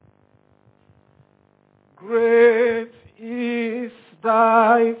Great is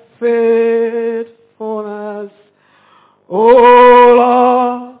thy faithfulness, O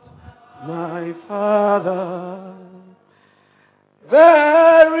Lord, my Father.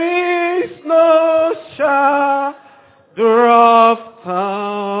 There is no shadow of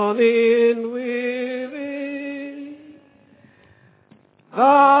turning with thee.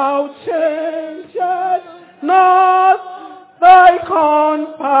 Thou changest not thy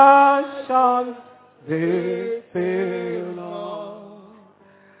compassion, they fail not.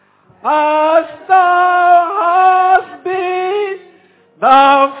 As thou hast been,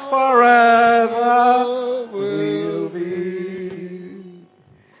 thou forever will be.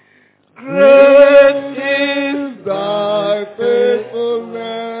 Great is thy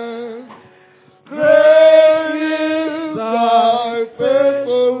faithfulness. Great is thy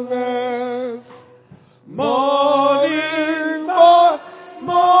faithfulness. Morning by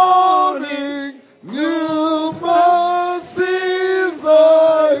morning, new mercies I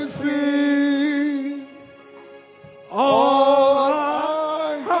see. All I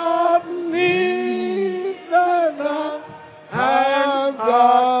have needed, thy hand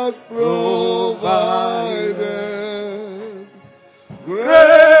has provided.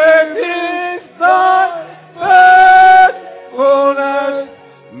 Great is thy faithfulness,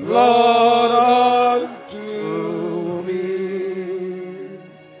 Lord, unto me.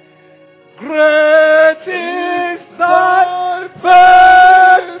 Great is thy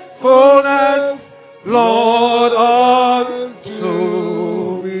faithfulness, Lord,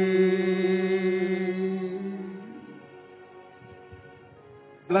 unto me.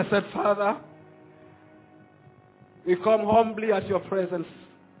 Blessed Father, we come humbly at your presence.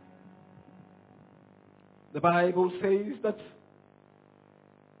 The Bible says that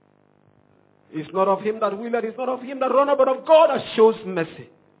it's not of him that willeth, it's not of him that runneth, but of God that shows mercy.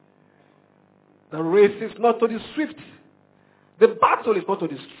 The race is not to the swift. The battle is not to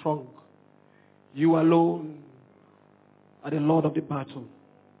the strong. You alone are the Lord of the battle.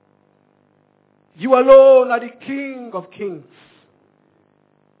 You alone are the King of kings.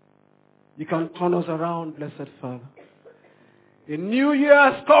 You can turn us around, blessed Father. A new year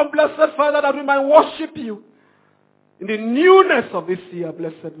has come, blessed Father, that we might worship you. In the newness of this year,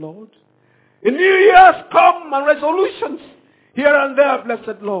 blessed Lord. A new year has come and resolutions here and there,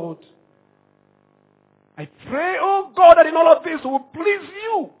 blessed Lord. I pray, oh God, that in all of this will please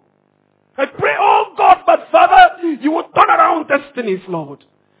you. I pray, oh God, but Father, you will turn around destinies, Lord.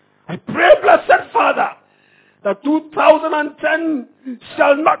 I pray, blessed Father, that 2010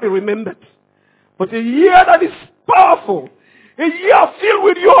 shall not be remembered, but a year that is powerful, a year filled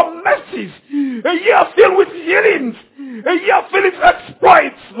with your mercies, a year filled with healings, a year filled with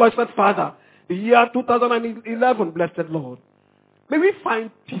exploits, blessed Father. The year 2011, blessed Lord. May we find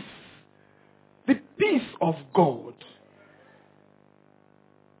peace. The peace of God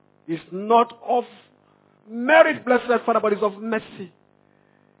is not of merit, blessed Father, but it's of mercy.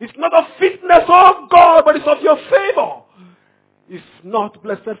 It's not of fitness, oh God, but it's of your favor. It's not,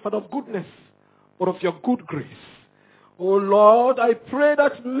 blessed Father, of goodness, but of your good grace. Oh Lord, I pray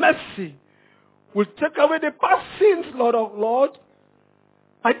that mercy will take away the past sins, Lord of Lord.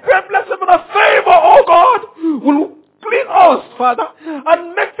 I pray, blessed Father, favor, oh God, will clean us, Father,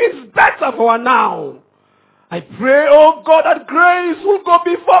 and make things better for us now. I pray, oh God, that grace will go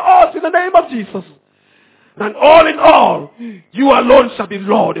before us in the name of Jesus. And all in all, you alone shall be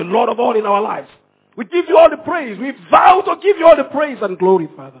Lord, the Lord of all in our lives. We give you all the praise. We vow to give you all the praise and glory,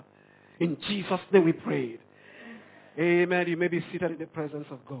 Father. In Jesus' name we pray. Amen. You may be seated in the presence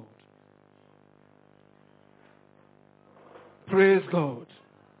of God. Praise God.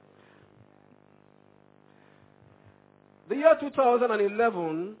 The year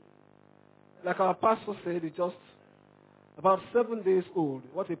 2011, like our pastor said, is just about 7 days old.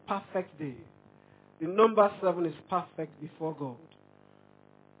 What a perfect day. The number 7 is perfect before God.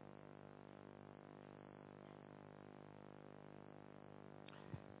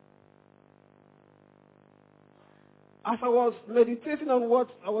 As I was meditating on what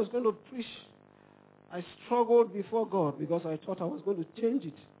I was going to preach, I struggled before God because I thought I was going to change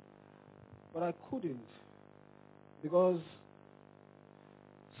it. But I couldn't. Because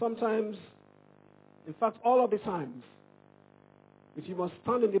sometimes, in fact, all of the times, if you must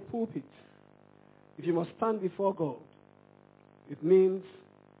stand in the pulpit, if you must stand before God, it means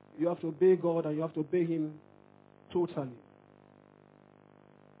you have to obey God and you have to obey Him totally.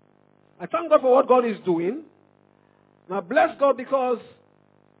 I thank God for what God is doing. And I bless God because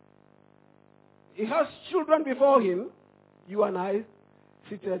He has children before Him, you and I,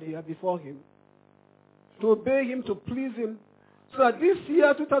 seated here before Him, to obey Him, to please Him, so that this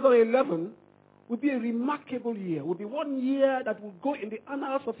year, 2011, will be a remarkable year. Will be one year that will go in the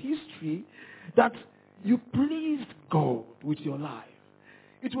annals of history that you pleased God with your life.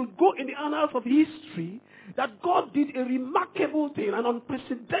 It will go in the annals of history that God did a remarkable thing, an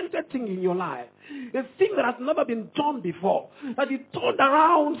unprecedented thing in your life. A thing that has never been done before. That He turned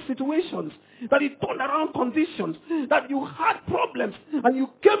around situations. That He turned around conditions. That you had problems and you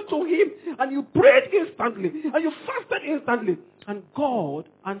came to Him and you prayed instantly and you fasted instantly. And God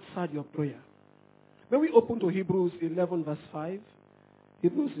answered your prayer. May we open to Hebrews 11 verse 5.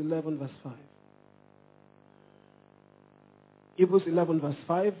 Hebrews 11 verse 5. Hebrews 11 verse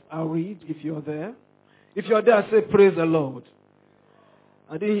 5. I'll read if you're there. If you're there, say praise the Lord.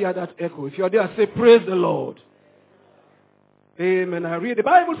 I didn't hear that echo. If you're there, say praise the Lord. Amen. I read. The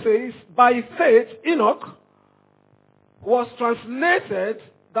Bible says, by faith Enoch was translated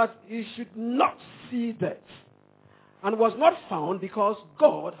that he should not see death, and was not found because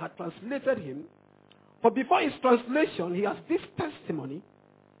God had translated him. For before his translation, he has this testimony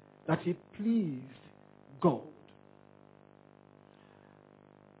that he pleased God.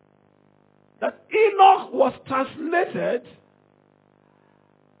 That Enoch was translated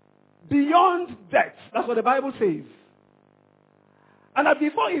beyond death. That's what the Bible says. And that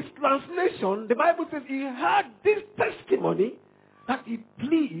before his translation, the Bible says he had this testimony that he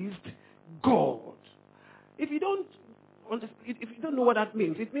pleased God. If you don't know what that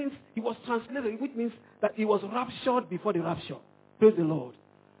means, it means he was translated, which means that he was raptured before the rapture. Praise the Lord.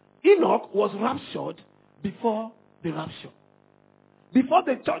 Enoch was raptured before the rapture. Before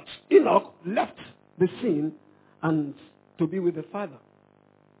the church, Enoch left the scene and to be with the Father.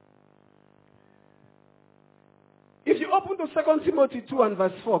 If you open to 2 Timothy 2 and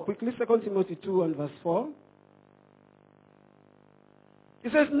verse 4, quickly, 2 Timothy 2 and verse 4.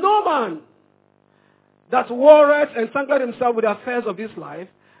 It says, no man that warreth entangled himself with the affairs of this life,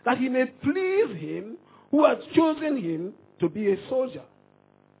 that he may please him who has chosen him to be a soldier.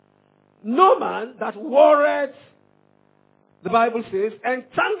 No man that warreth, the Bible says,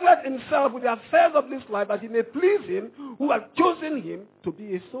 entangled himself with the affairs of this life, that he may please him who has chosen him to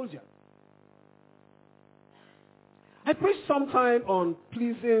be a soldier. I preached sometime on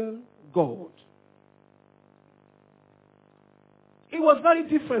pleasing God. It was very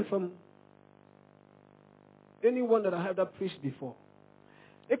different from anyone that I had preached before.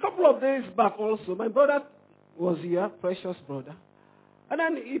 A couple of days back also, my brother was here, precious brother, and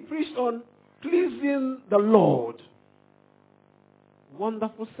then he preached on pleasing the Lord.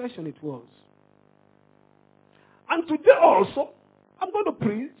 Wonderful session it was. And today also, I'm going to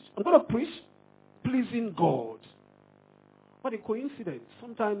preach pleasing God. What a coincidence.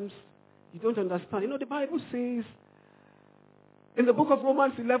 Sometimes you don't understand. You know, the Bible says, in the book of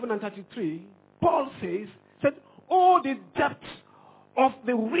Romans 11 and 33, Paul says, oh, the depth of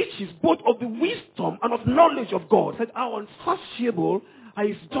the riches, both of the wisdom and of knowledge of God. Said, how unsatiable are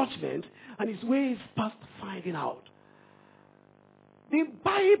his judgment and his ways past finding out. The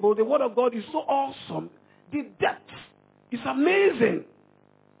Bible, the Word of God, is so awesome. The depth is amazing.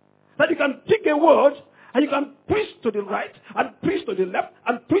 That you can pick a word and you can preach to the right and preach to the left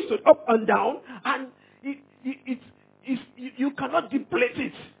and preach to up and down, and you cannot deplete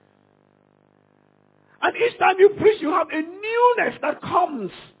it. And each time you preach, you have a newness that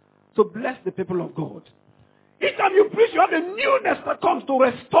comes to bless the people of God. Each time you preach, you have a newness that comes to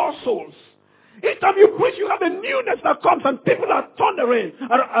restore souls. Each time you preach, you have a newness that comes and people are turned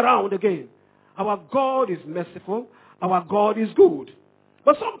around again. Our God is merciful. Our God is good.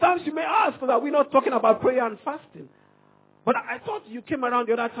 But sometimes you may ask that we're not talking about prayer and fasting. But I thought you came around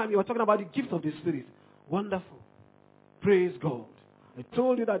the other time, you were talking about the gift of the Spirit. Wonderful. Praise God. I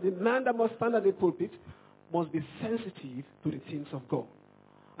told you that the man that must stand at the pulpit must be sensitive to the things of God.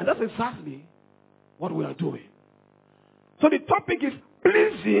 And that's exactly what we are doing. So the topic is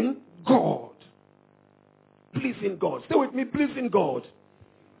pleasing God. Pleasing God. Stay with me, pleasing God.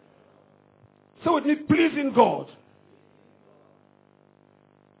 Stay with me, pleasing God.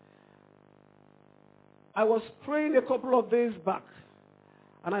 I was praying a couple of days back,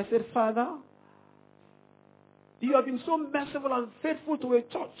 and I said, Father, you have been so merciful and faithful to a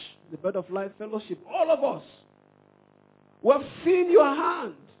church, the Bread of Life Fellowship, all of us. We have seen your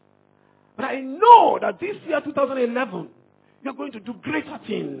hand. But I know that this year, 2011, you're going to do greater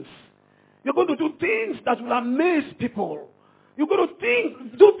things. You're going to do things that will amaze people. You're going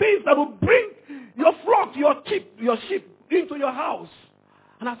to do things that will bring your flock, your sheep into your house.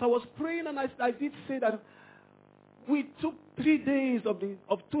 And as I was praying, and I did say that we took 3 days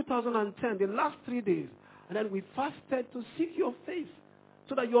of 2010, the last 3 days, and then we fasted to seek your face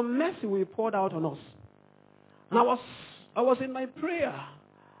so that your mercy will be poured out on us. And I was in my prayer.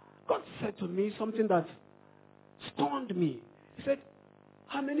 God said to me something that stunned me. He said,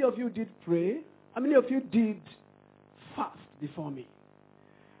 how many of you did pray? How many of you did fast before me?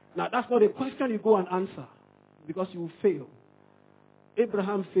 Now, that's not a question you go and answer because you will fail.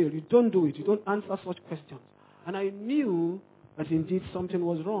 Abraham failed. You don't do it. You don't answer such questions. And I knew that indeed something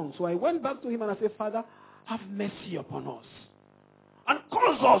was wrong. So I went back to him and I said, Father, have mercy upon us and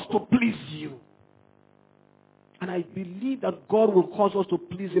cause us to please you. And I believe that God will cause us to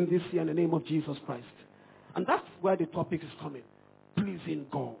please him this year in the name of Jesus Christ. And that's where the topic is coming. Pleasing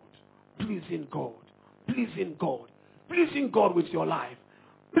God. Pleasing God. Pleasing God. Pleasing God with your life.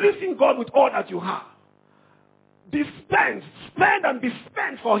 Pleasing God with all that you have. Spend and be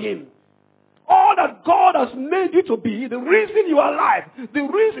spent for him. All that God has made you to be, the reason you are alive,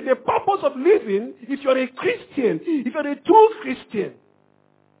 the purpose of living, if you're a Christian, if you're a true Christian,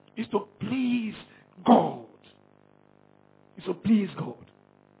 is to please God. Is to please God.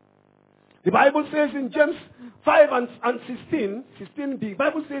 The Bible says in James 5 and 16b, the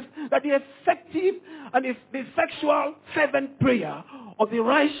Bible says that the effective and the effectual fervent prayer of the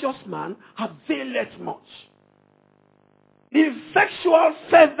righteous man availeth much. The effectual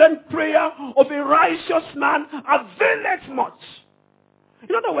fervent prayer of a righteous man availeth much.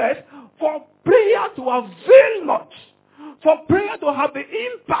 In other words, for prayer to avail much, for prayer to have the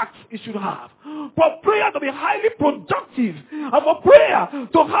impact it should have, for prayer to be highly productive, and for prayer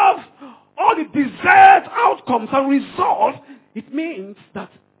to have all the desired outcomes and results, it means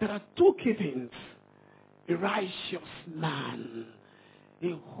that there are two key things. A righteous man,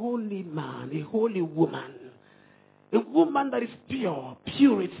 a holy man, a holy woman. A woman that is pure,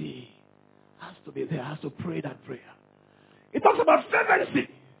 purity, has to be there, has to pray that prayer. It talks about fervency.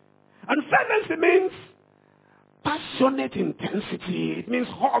 And fervency means passionate intensity. It means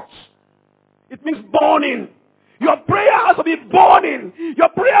hot. It means burning. Your prayer has to be burning. Your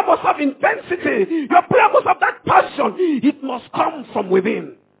prayer must have intensity. Your prayer must have that passion. It must come from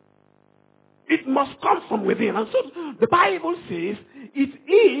within. It must come from within. And so the Bible says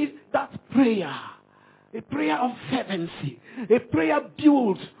it is that prayer. A prayer of fervency. A prayer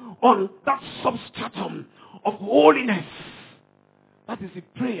built on that substratum of holiness. That is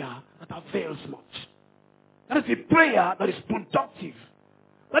a prayer that avails much. That is a prayer that is productive.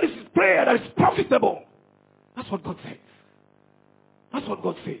 That is a prayer that is profitable. That's what God says. That's what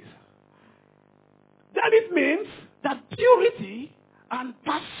God says. Then it means that purity and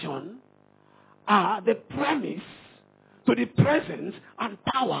passion are the premise to the presence and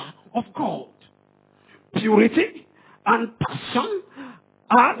power of God. Purity and passion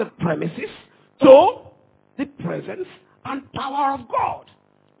are the premises to the presence and power of God.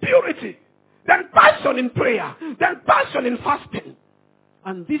 Purity, then passion in prayer, then passion in fasting.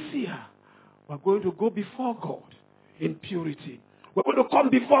 And this year, we're going to go before God in purity. We're going to come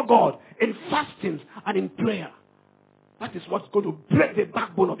before God in fasting and in prayer. That is what's going to break the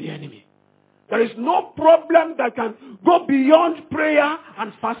backbone of the enemy. There is no problem that can go beyond prayer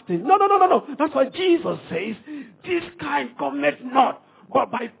and fasting. No. That's why Jesus says, this kind cometh not, but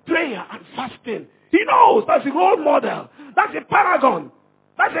by prayer and fasting. He knows that's the role model. That's a paragon.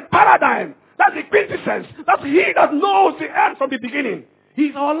 That's a paradigm. That's the quintessence. That's he that knows the end from the beginning.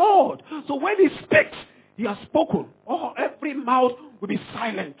 He's our Lord. So when he speaks, he has spoken. Oh, every mouth will be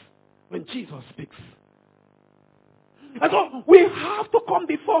silent when Jesus speaks. And so we have to come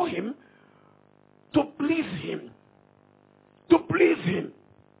before him to please him. To please him.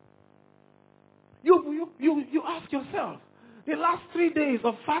 You ask yourself, the last 3 days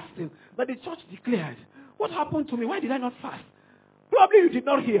of fasting that the church declared, what happened to me? Why did I not fast? Probably you did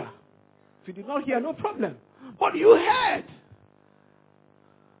not hear. If you did not hear, no problem. But you heard.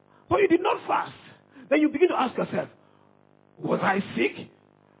 But you did not fast. Then you begin to ask yourself, was I sick?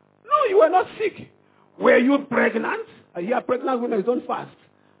 No, you were not sick. Were you pregnant? I hear pregnant women don't fast.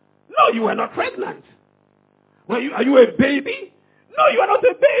 No, you are not pregnant. Are you a baby? No, you are not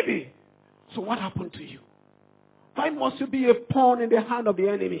a baby. So what happened to you? Why must you be a pawn in the hand of the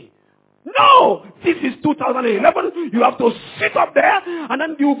enemy? No! This is 2011. You have to sit up there and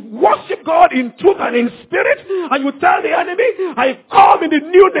then you worship God in truth and in spirit, and you tell the enemy, I come in the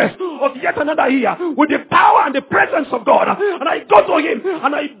newness of yet another year with the power and the presence of God, and I go to him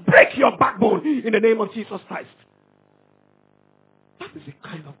and I break your backbone in the name of Jesus Christ. That is the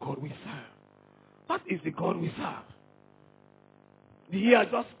kind of God we serve. That is the God we serve. The year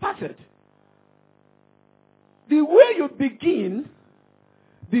just started. The way you begin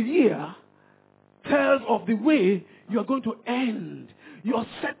the year tells of the way you are going to end. You are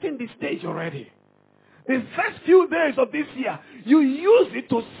setting the stage already. The first few days of this year, you use it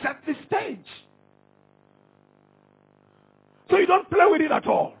to set the stage. So you don't play with it at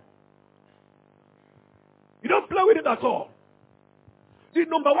all. You don't play with it at all. The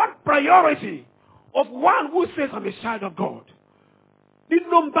number one priority of one who says, I'm a child of God, the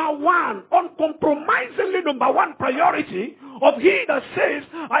number one, uncompromisingly number one priority of he that says,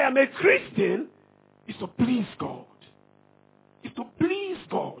 I am a Christian, is to please God. Is to please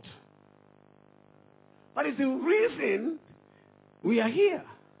God. That is the reason we are here.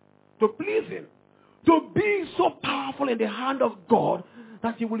 To please Him. To be so powerful in the hand of God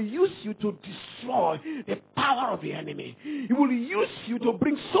that He will use you to destroy the power of the enemy. He will use you to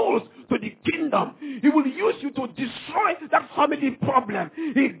bring souls to the kingdom. He will use you to destroy that family problem.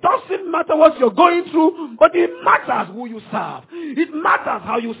 It doesn't matter what you're going through, but it matters who you serve. It matters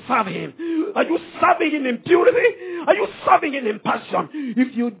how you serve Him. Are you serving Him in purity? Are you serving Him in passion?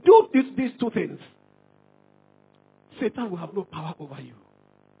 If you do these two things, Satan will have no power over you.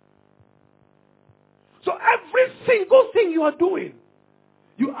 So every single thing you are doing,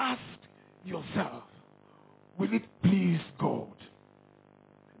 you ask yourself, will it please God?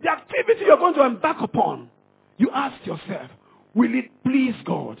 The activity you're going to embark upon, you ask yourself, will it please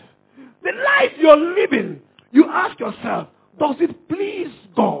God? The life you're living, you ask yourself, does it please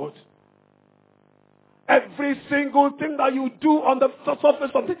God? Every single thing that you do on the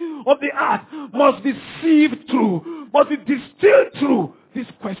surface of the earth must be sieved through, must be distilled through this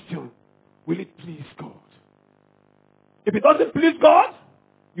question. Will it please God? If it doesn't please God,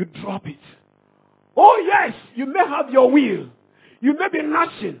 you drop it. Oh yes, you may have your will. You may be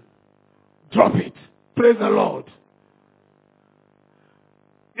gnashing. Drop it. Praise the Lord.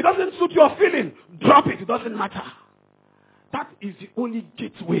 It doesn't suit your feeling. Drop it. It doesn't matter. That is the only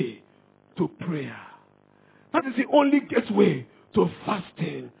gateway to prayer. That is the only gateway to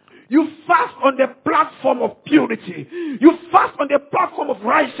fasting. You fast on the platform of purity. You fast on the platform of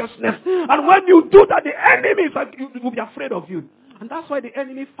righteousness. And when you do that, the enemy will be afraid of you. And that's why the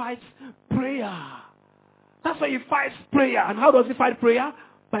enemy fights prayer. That's why he fights prayer. And how does he fight prayer?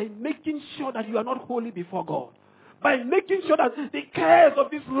 By making sure that you are not holy before God. By making sure that the cares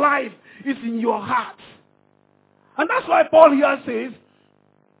of this life is in your heart. And that's why Paul here says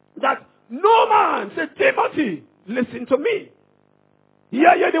that no man, say Timothy, listen to me.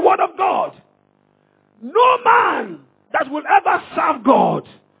 Hear the word of God. No man that will ever serve God,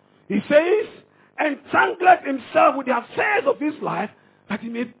 he says, entangleth himself with the affairs of this life, that he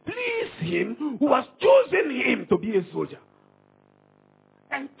may please him who has chosen him to be a soldier.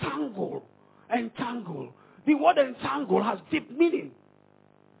 Entangle. Entangle. The word entangle has deep meaning.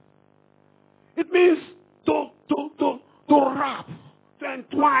 It means to wrap, to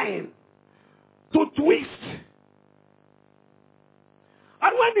entwine, to twist.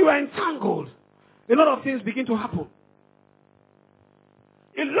 And when you are entangled, a lot of things begin to happen.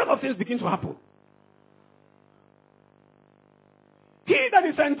 A lot of things begin to happen. He that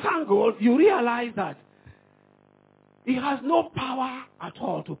is entangled, you realize that he has no power at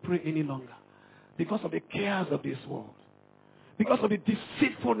all to pray any longer because of the cares of this world, because of the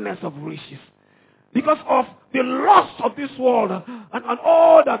deceitfulness of riches, because of the lust of this world and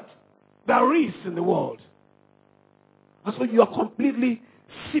all that there is in the world. And so you are completely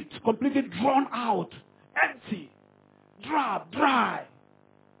sipped, completely drawn out, empty, drab, dry,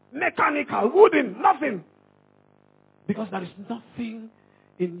 mechanical, wooden, nothing. Because there is nothing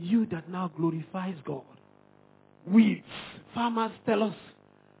in you that now glorifies God. Weeds. Farmers tell us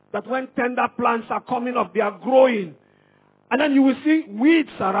that when tender plants are coming up, they are growing. And then you will see weeds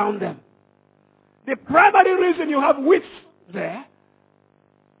around them. The primary reason you have weeds there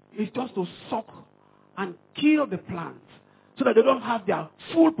is just to suck and kill the plants so that they don't have their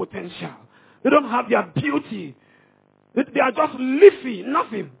full potential. They don't have their beauty. They are just leafy.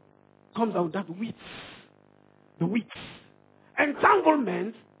 Nothing comes out of that weeds. The weeds.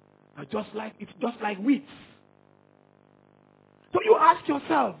 Entanglement are just like weeds. So you ask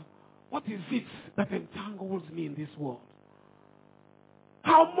yourself, what is it that entangles me in this world?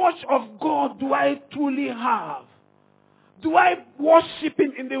 How much of God do I truly have? Do I worship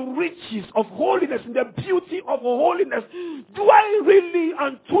Him in the riches of holiness, in the beauty of holiness? Do I really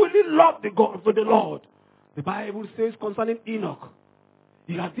and truly love the God for the Lord? The Bible says concerning Enoch,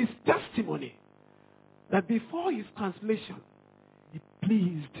 he had this testimony that before his translation, he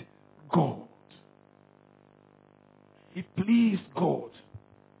pleased God. He pleased God.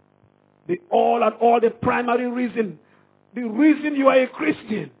 The primary reason, the reason you are a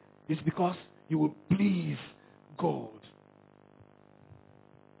Christian is because you will please God.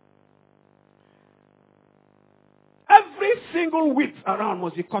 Every single weed around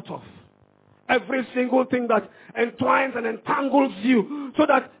must be cut off. Every single thing that entwines and entangles you so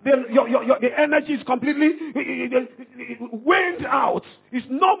that the energy is completely waned out. It's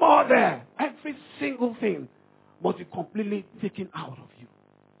no more there. Every single thing must be completely taken out of you.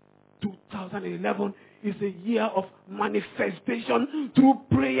 2011 is a year of manifestation through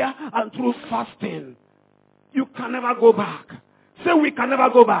prayer and through fasting. You can never go back. Say, we can never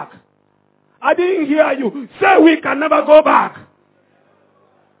go back. I didn't hear you. Say, we can never go back.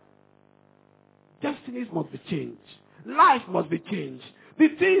 Destinies must be changed. Life must be changed. The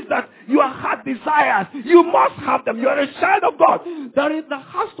things that your heart desires, you must have them. You are a child of God. There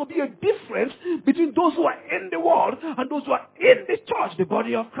has to be a difference between those who are in the world and those who are in the church, the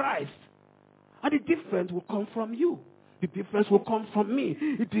body of Christ. And the difference will come from you. The difference will come from me.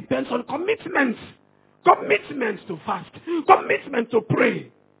 It depends on commitments. Commitments to fast. Commitment to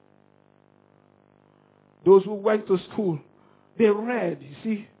pray. Those who went to school, they read, you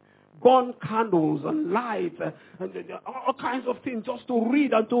see, burn candles and light and all kinds of things just to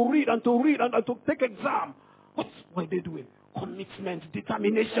read and to read and to read and to take exam. What were they doing? Commitment,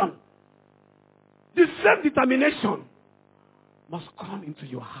 determination. The same determination must come into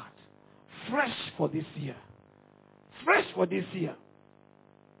your heart. Fresh for this year. Fresh for this year.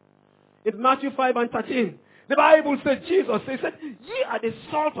 In Matthew 5:13, the Bible says, Jesus said, ye are the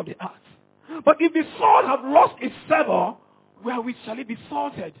salt of the earth. But if the salt have lost its savor, wherewith shall it be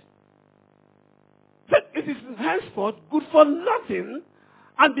salted? That it is henceforth good for nothing,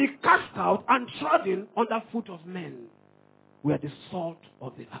 and be cast out and trodden under foot of men. We are the salt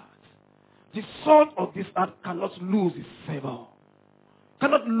of the earth. The salt of this earth cannot lose its savor.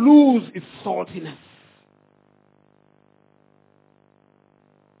 Cannot lose its saltiness.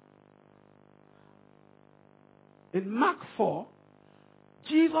 In Mark 4,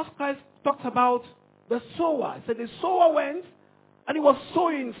 Jesus Christ talks about the sower. He said the sower went and he was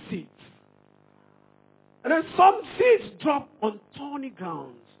sowing seeds. And then some seeds dropped on thorny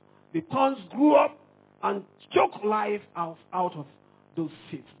grounds. The thorns grew up and choked life out of those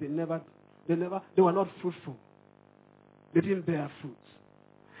seeds. They were not fruitful. They didn't bear fruit.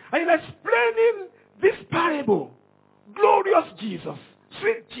 And in explaining this parable, glorious Jesus,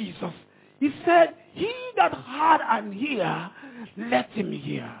 sweet Jesus, he said, he that heard and hear, let him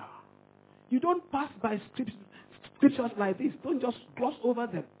hear. You don't pass by scriptures like this. Don't just gloss over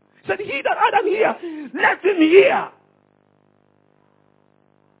them. He said, he that heard and hear, let him hear.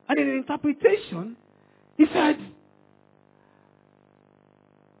 And in interpretation, he said,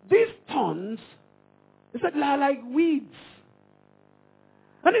 these thorns, he said, are like weeds.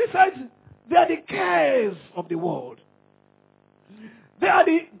 And he said, they are the cares of the world. They are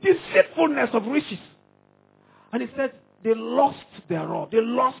the deceitfulness of riches. And he said, the lust thereof, the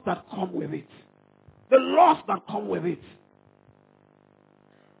lust that come with it. The lust that come with it.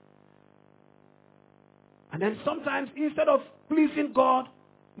 And then sometimes, instead of pleasing God,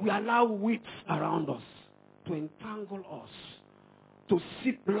 we allow weeds around us to entangle us, to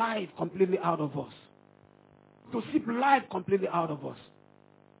sip life completely out of us. To sip life completely out of us.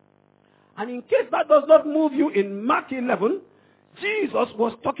 And in case that does not move you, in Mark 11, Jesus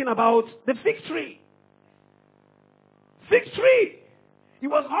was talking about the fig tree. Fig tree. He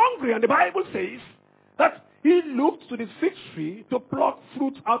was hungry, and the Bible says that he looked to the fig tree to pluck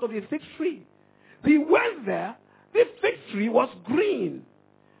fruit out of the fig tree. He went there. The fig tree was green.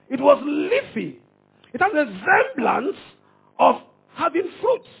 It was leafy. It had a semblance of having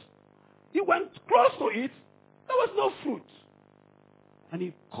fruit. He went close to it. There was no fruit. And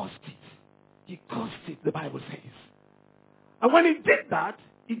he cursed it. He cursed it, the Bible says. And when he did that,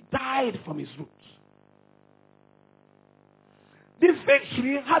 he died from his roots. The fig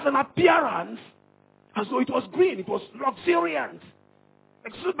tree has an appearance as though it was green. It was luxuriant,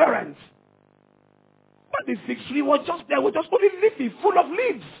 exuberant. But the fig tree was just there. It was just only leafy, full of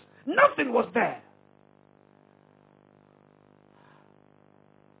leaves. Nothing was there.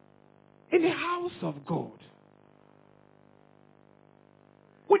 In the house of God,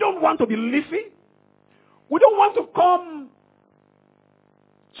 we don't want to be leafy. We don't want to come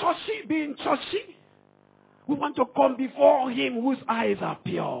churchy, being churchy. We want to come before him whose eyes are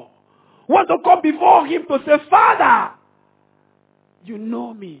pure. We want to come before him to say, Father, you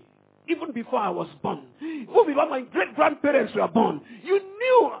know me. Even before I was born. Even before my great-grandparents were born. You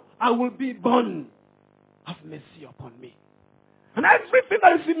knew I will be born. Have mercy upon me. And everything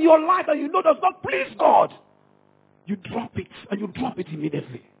that is in your life that you know does not please God, you drop it, and you drop it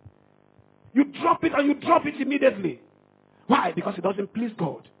immediately. You drop it, and you drop it immediately. Why? Because it doesn't please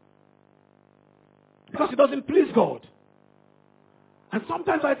God. Because it doesn't please God. And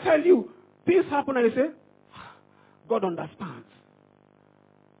sometimes I tell you, things happen and you say, God understands.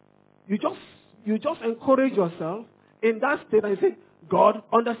 You just encourage yourself in that state and you say, God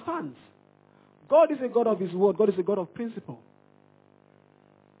understands. God is a God of his word. God is a God of principle.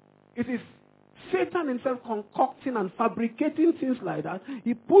 It is Satan himself concocting and fabricating things like that.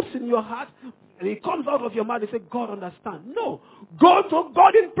 He puts in your heart and it comes out of your mouth and say, God understands. No. Go to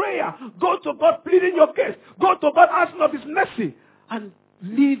God in prayer. Go to God pleading your case. Go to God asking of his mercy. And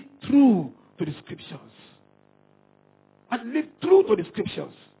live true to the scriptures. And live true to the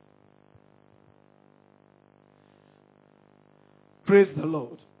scriptures. Praise the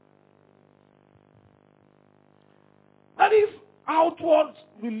Lord. That is outward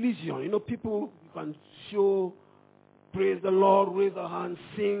religion. You know, people can show, praise the Lord, raise their hands,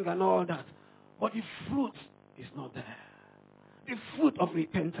 sing and all that. But the fruit is not there. The fruit of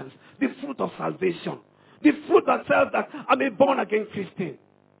repentance, the fruit of salvation, the fruit that says that I'm a born-again Christian.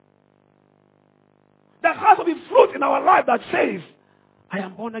 There has to be fruit in our life that says, I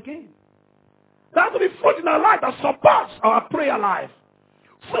am born again. There has to be fruit in our life that supports our prayer life.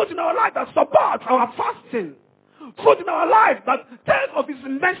 Fruit in our life that supports our fasting. Fruit in our life that tells of his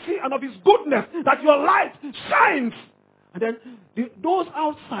mercy and of his goodness, that your light shines. And then those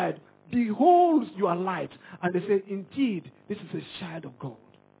outside behold your light and they say, indeed, this is a child of God.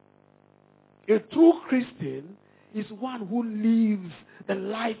 A true Christian is one who lives the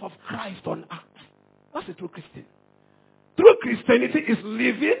life of Christ on earth. That's a true Christian. True Christianity is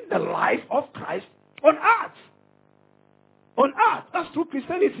living the life of Christ on earth. On earth. That's true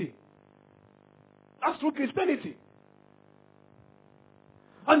Christianity. That's true Christianity.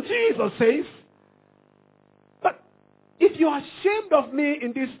 And Jesus says that if you are ashamed of me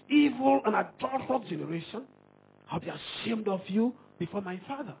in this evil and adulterous generation, I'll be ashamed of you before my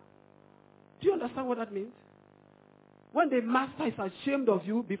Father. Do you understand what that means? When the master is ashamed of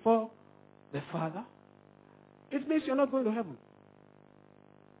you before the Father, it means you're not going to heaven.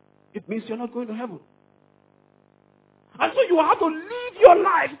 It means you're not going to heaven. And so you have to live your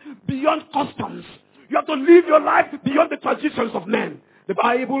life beyond customs. You have to live your life beyond the traditions of men. The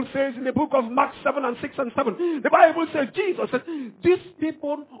Bible says in the book of Mark 7 and 6 and 7, the Bible says, Jesus said, these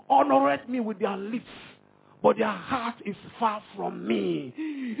people honored me with their lips, but their heart is far from me.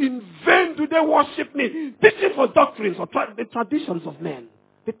 In vain do they worship me, teaching for doctrines or the traditions of men.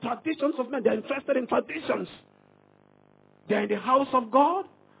 The traditions of men, they're interested in traditions. They're in the house of God.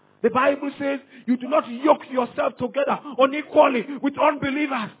 The Bible says you do not yoke yourself together unequally with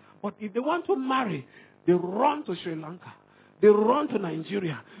unbelievers. But if they want to marry, they run to Sri Lanka. They run to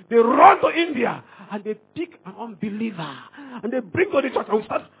Nigeria. They run to India. And they pick an unbeliever. And they bring to the church and we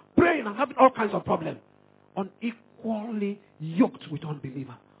start praying and having all kinds of problems. Unequally yoked with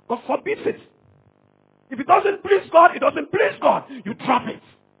unbeliever. God forbids it. If it doesn't please God, it doesn't please God. You drop it.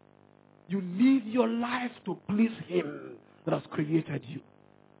 You live your life to please him that has created you.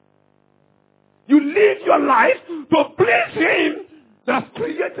 You live your life to please him that has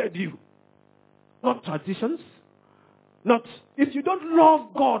created you. Not traditions. Not, if you don't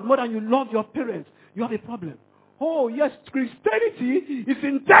love God more than you love your parents, you have a problem. Oh yes, Christianity is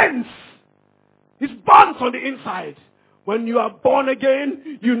intense. It's burnt on the inside. When you are born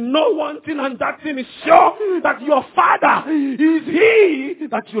again, you know one thing, and that thing is sure that your Father is he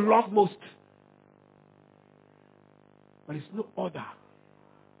that you love most. There is no other.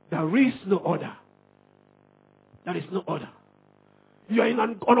 There is no other. There is no other. You are in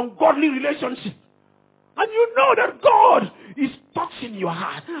an ungodly relationship. And you know that God is touching your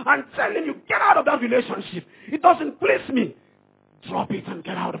heart and telling you, get out of that relationship. It doesn't please me. Drop it and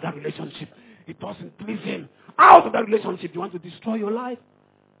get out of that relationship. It doesn't please him. Out of that relationship. You want to destroy your life?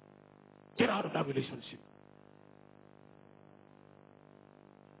 Get out of that relationship.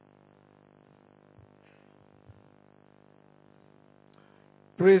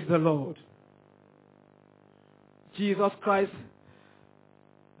 Praise the Lord. Jesus Christ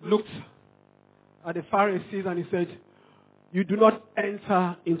looked at the Pharisees and he said, you do not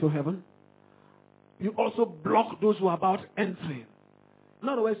enter into heaven. You also block those who are about entering. In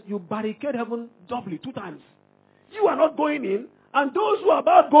other words, you barricade heaven doubly, 2 times. You are not going in, and those who are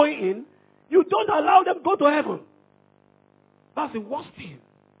about going in, you don't allow them to go to heaven. That's the worst thing.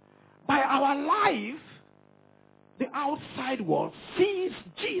 By our life, the outside world sees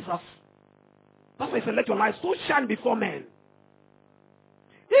Jesus. That's why he said, let your light so shine before men.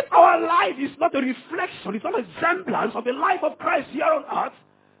 If our life is not a reflection, it's not a semblance of the life of Christ here on earth,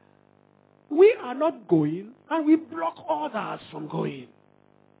 we are not going, and we block others from going.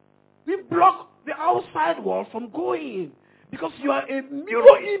 We block the outside world from going. Because you are a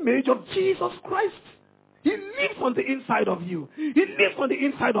mirror image of Jesus Christ. He lives on the inside of you. He lives on the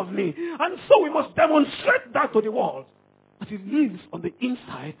inside of me. And so we must demonstrate that to the world. That he lives on the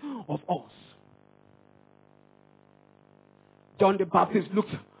inside of us. John the Baptist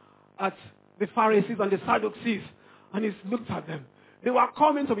looked at the Pharisees and the Sadducees, and he looked at them. They were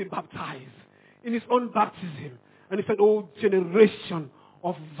coming to be baptized in his own baptism. And he said, "Oh, generation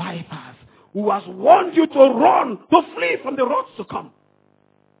of vipers, who has warned you to run, to flee from the wrath to come."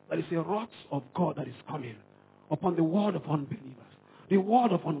 There is a wrath of God that is coming upon the world of unbelievers, the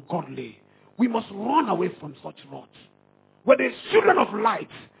world of ungodly. We must run away from such wrath. We're the children of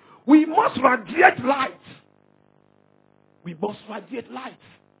light. We must radiate light. We must radiate light.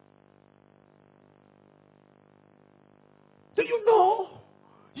 Do you know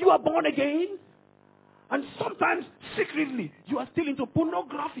you are born again? And sometimes secretly you are still into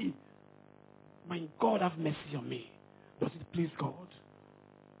pornography. My God, have mercy on me. Does it please God?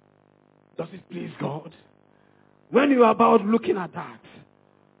 Does it please God? When you are about looking at that,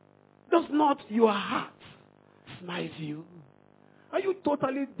 does not your heart smite you? Are you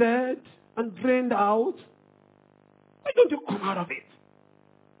totally dead and drained out? Why don't you come out of it?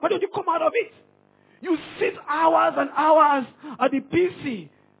 Why don't you come out of it? You sit hours and hours at the PC,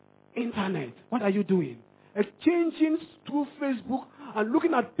 internet. What are you doing? Exchanging through Facebook and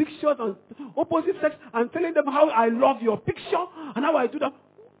looking at pictures on opposite sex and telling them how I love your picture and how I do that.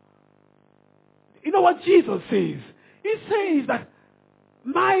 You know what Jesus says? He says that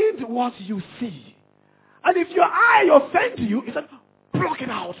mind what you see. And if your eye offends you, he said, pluck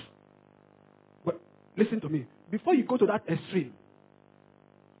it out. But listen to me. Before you go to that extreme,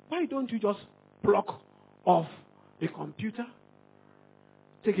 why don't you just pluck off the computer?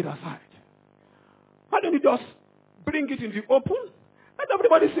 Take it aside. Why don't you just bring it in the open? Let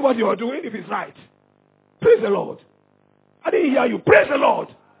everybody see what you are doing if it's right. Praise the Lord. I didn't hear you. Praise the Lord.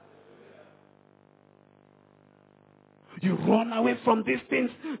 You run away from these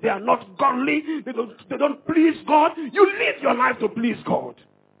things. They are not godly. They don't please God. You live your life to please God.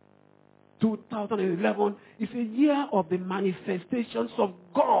 2011 is a year of the manifestations of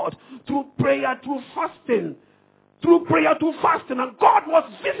God through prayer, through fasting. Through prayer, through fasting. And God must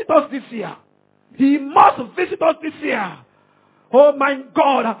visit us this year. He must visit us this year. Oh my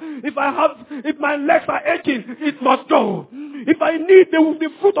God, if my legs are aching, it must go. If I need the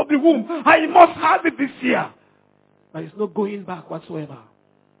fruit of the womb, I must have it this year. There is no going back whatsoever.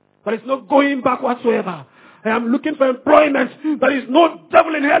 There is no going back whatsoever. I am looking for employment. There is no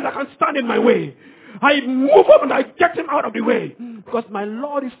devil in hell that can stand in my way. I move up and I get him out of the way. Because my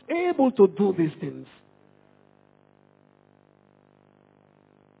Lord is able to do these things.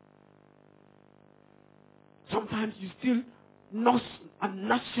 Sometimes you still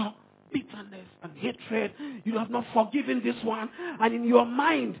nurture bitterness and hatred. You have not forgiven this one. And in your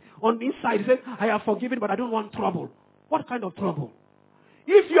mind, on the inside, you say, I have forgiven, but I don't want trouble. What kind of trouble?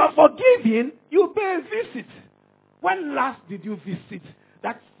 If you are forgiven, you pay a visit. When last did you visit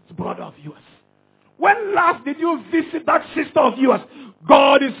that brother of yours? When last did you visit that sister of yours?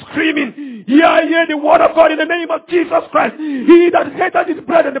 God is screaming, hear the word of God in the name of Jesus Christ. He that hated his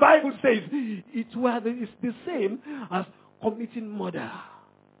brother, the Bible says, it's the same as committing murder.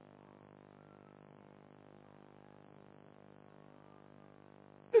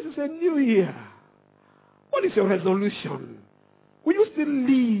 This is a new year. What is your resolution? Will you still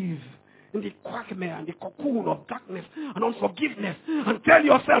live in the quagmire and the cocoon of darkness and unforgiveness and tell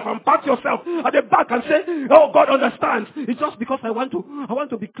yourself and pat yourself at the back and say, oh, God understands. It's just because I want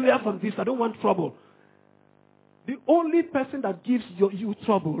to be clear from this. I don't want trouble. The only person that gives you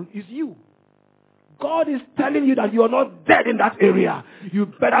trouble is you. God is telling you that you are not dead in that area. You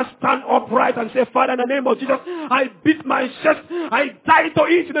better stand upright and say, Father, in the name of Jesus, I beat my chest. I die to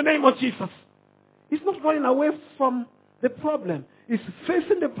it in the name of Jesus. It's not running away from the problem. It's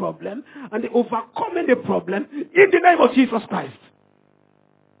facing the problem and overcoming the problem in the name of Jesus Christ.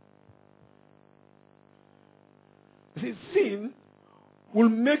 You see, sin will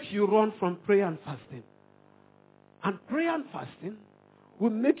make you run from prayer and fasting. And prayer and fasting will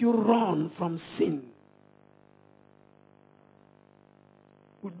make you run from sin.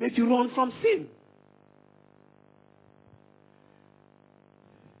 Will make you run from sin.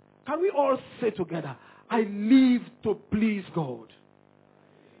 Can we all say together, I live to please God?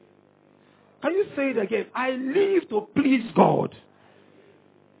 Can you say it again? I live to please God.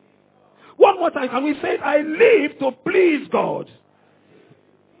 One more time, can we say it? I live to please God.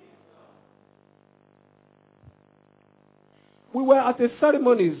 We were at a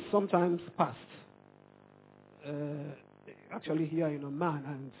ceremony sometimes past. Actually here in Oman.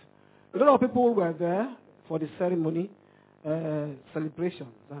 And a lot of people were there for the ceremony. Celebrations,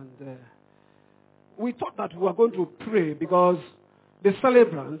 and we thought that we were going to pray because the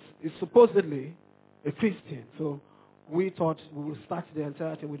celebrant is supposedly a Christian, so we thought we would start the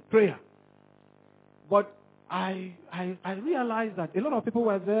entire thing with prayer. But I realized that a lot of people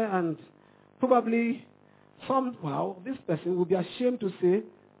were there, and probably somehow this person would be ashamed to say,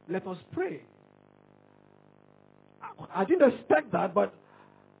 let us pray. I didn't expect that, but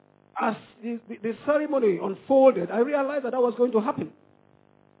as the ceremony unfolded, I realized that was going to happen.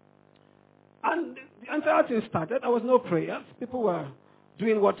 And the entire thing started. There was no prayers. People were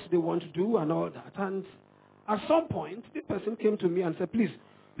doing what they want to do and all that. And at some point, the person came to me and said, please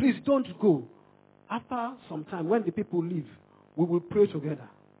don't go. After some time, when the people leave, we will pray together.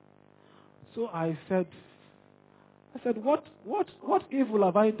 So I said, what evil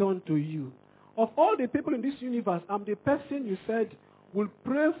have I done to you? Of all the people in this universe, I'm the person you said will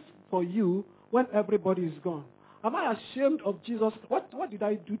pray for you when everybody is gone. Am I ashamed of Jesus? What did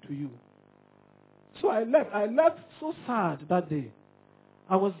I do to you? So I left. I left so sad that day.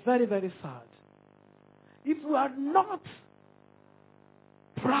 I was very, very sad. If we are not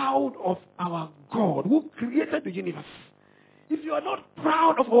proud of our God who created the universe, if you are not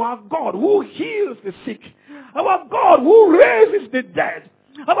proud of our God who heals the sick, our God who raises the dead,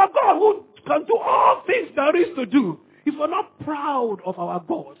 our God who can do all things there is to do, if we're not proud of our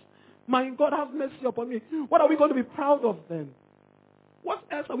God, my God, have mercy upon me. What are we going to be proud of then? What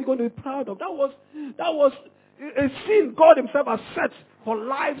else are we going to be proud of? That was a sin God himself has set for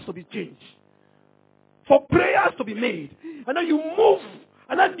lives to be changed, for prayers to be made. And then you move,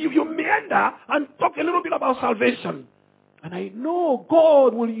 and then you meander and talk a little bit about salvation. And I know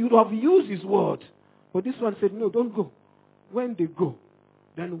God will have used his word. But this one said, no, don't go. When they go,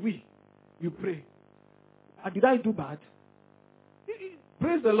 then you pray. Did I do bad?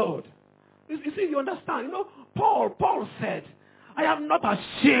 Praise the Lord. You see, you understand. You know, Paul said, I am not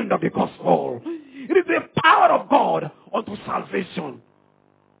ashamed of the gospel. It is the power of God unto salvation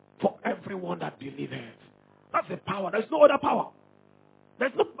for everyone that believeth. That's the power. There's no other power.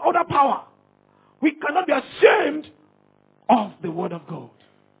 There's no other power. We cannot be ashamed of the word of God,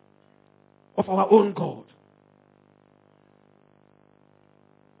 of our own God.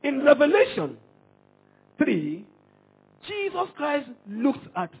 In Revelation 3, Jesus Christ looked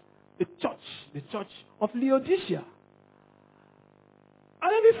at the church of Laodicea.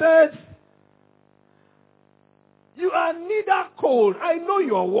 And then he said, you are neither cold. I know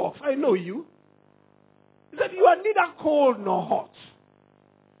your works. I know you. He said, you are neither cold nor hot.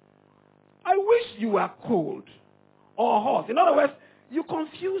 I wish you were cold or hot. In other words, you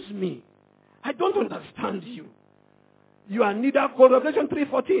confuse me. I don't understand you. You are neither cold. Revelation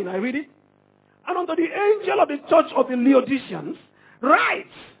 3:14, I read it. And unto the angel of the church of the Laodiceans, write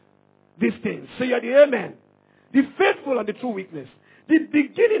these things. Say you are the Amen, the faithful and the true witness, the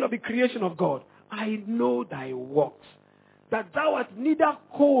beginning of the creation of God. I know thy works, that thou art neither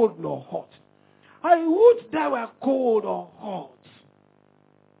cold nor hot. I would thou were cold or hot.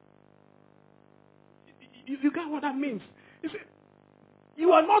 You get what that means? You see,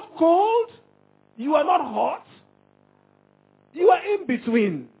 you are not cold, you are not hot, you are in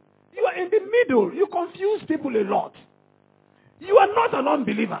between. You are in the middle. You confuse people a lot. You are not an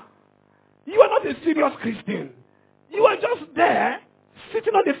unbeliever. You are not a serious Christian. You are just there,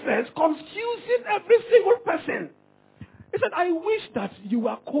 sitting on the fence, confusing every single person. He said, I wish that you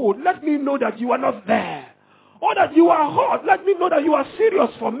were cold. Let me know that you are not there. Or that you are hot. Let me know that you are serious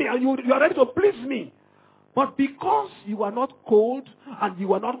for me and you are ready to please me. But because you are not cold and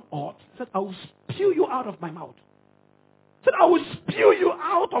you are not hot, he said, I will spew you out of my mouth. He said, I will spew you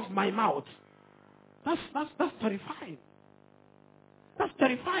out of my mouth. That's terrifying. That's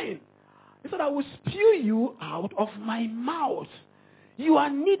terrifying. He said, I will spew you out of my mouth. You are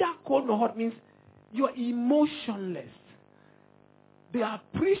neither cold nor hot, means you are emotionless. They are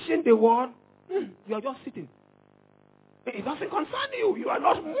preaching the word, you are just sitting. It doesn't concern you. You are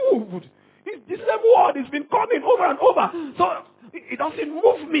not moved. The same word has been coming over and over. So it doesn't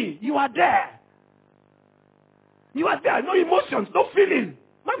move me. You are there. You are there. No emotions, no feeling,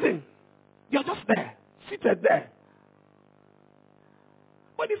 nothing. You are just there, seated there.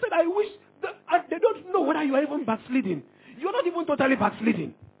 But he said, I wish that they don't know whether you are even backsliding. You are not even totally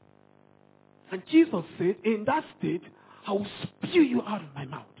backsliding. And Jesus said, in that state, I will spew you out of my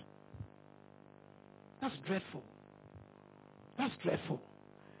mouth. That's dreadful. That's dreadful.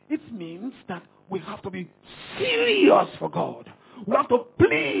 It means that we have to be serious for God. We have to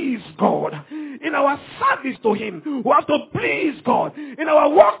please God in our service to him. We have to please God in our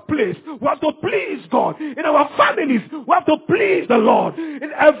workplace. We have to please God in our families. We have to please the Lord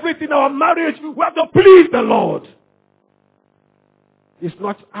in everything, our marriage. We have to please the Lord. It's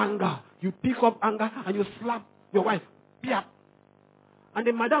not anger. You pick up anger and you slap your wife. Piap. And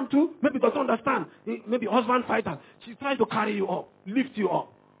the madam too, maybe doesn't understand. Maybe husband fighter. She's trying to carry you up, lift you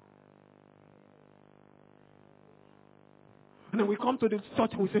up. And then we come to the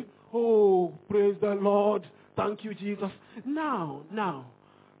church and we say, oh, praise the Lord. Thank you, Jesus. Now,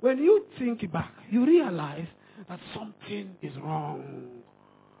 when you think back, you realize that something is wrong.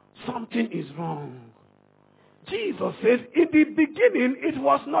 Something is wrong. Jesus says, in the beginning, it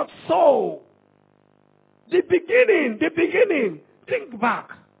was not so. The beginning. Think back.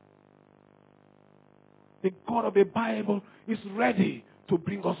 The God of the Bible is ready to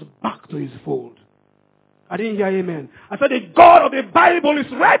bring us back to his fold. I didn't hear amen. I said the God of the Bible is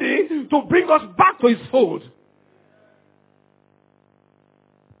ready to bring us back to his fold.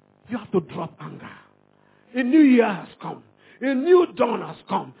 You have to drop anger. A new year has come. A new dawn has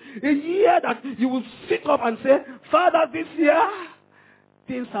come. A year that you will sit up and say, Father, this year,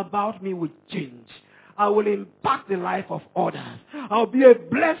 things about me will change. I will impact the life of others. I'll be a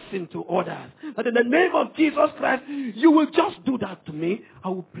blessing to others. That in the name of Jesus Christ, you will just do that to me. I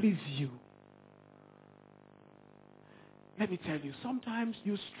will please you. Let me tell you, sometimes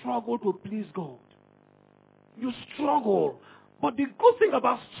you struggle to please God. You struggle. But the good thing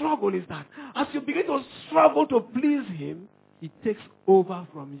about struggle is that as you begin to struggle to please him, he takes over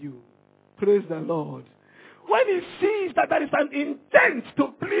from you. Praise the Lord. When he sees that there is an intent to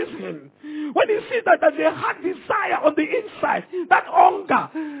please him, when he sees that there's a heart desire on the inside, that hunger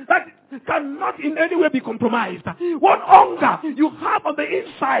that cannot in any way be compromised, one hunger you have on the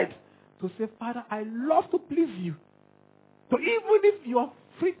inside to say, Father, I love to please you. So even if you're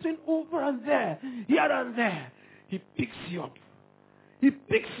frittering over and there, here and there, he picks you up. He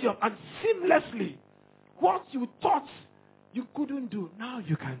picks you up and seamlessly, what you thought you couldn't do, now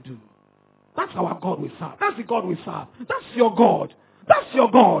you can do. That's our God we serve. That's the God we serve. That's your God. That's your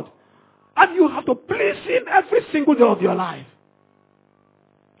God. And you have to please him every single day of your life.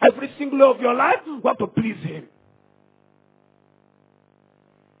 Every single day of your life, you have to please him.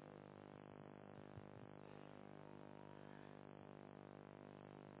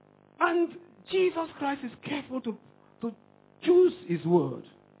 And Jesus Christ is careful to choose his word.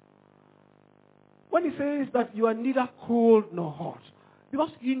 When he says that you are neither cold nor hot, because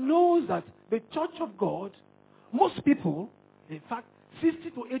he knows that the church of God, most people, in fact,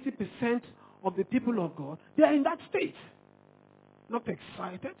 60 to 80% of the people of God, they are in that state. Not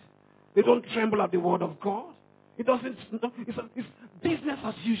excited. They don't tremble at the word of God. It's business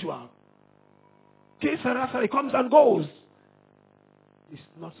as usual. It comes and goes. It's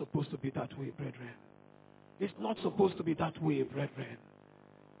not supposed to be that way, brethren. It's not supposed to be that way, brethren.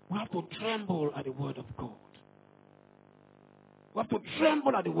 We have to tremble at the word of God. We have to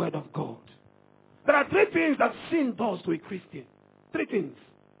tremble at the word of God. There are 3 things that sin does to a Christian. 3 things.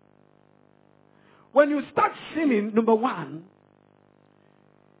 When you start sinning, number 1,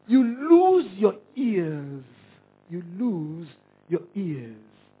 you lose your ears. You lose your ears.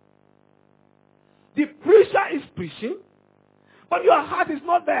 The preacher is preaching, but your heart is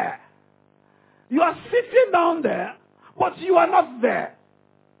not there. You are sitting down there, but you are not there.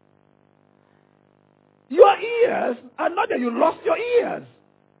 Your ears are not there. You lost your ears.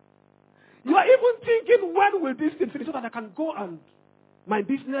 You are even thinking, when will this thing finish so that I can go and my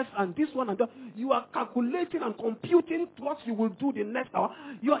business and this one and that. You are calculating and computing what you will do the next hour.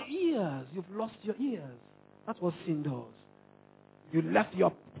 Your ears, you've lost your ears. That's what sin does. You left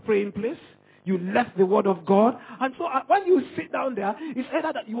your praying place. You left the word of God. And so when you sit down there, it's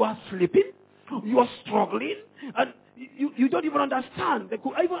either that you are sleeping, you are struggling, and you don't even understand. They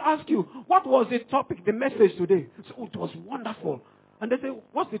could even ask you, what was the topic, the message today? So, it was wonderful. And they say,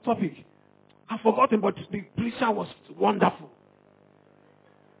 what's the topic? I've forgotten, but the preacher was wonderful.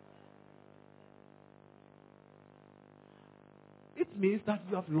 It means that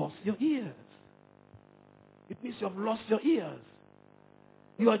you have lost your ears. It means you have lost your ears.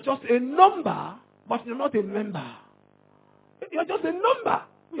 You are just a number, but you're not a member. You're just a number.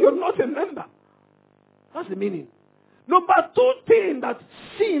 You're not a member. That's the meaning. Number 2 thing that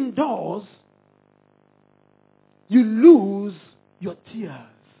sin does, you lose your tears.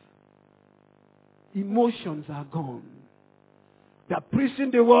 Emotions are gone. They are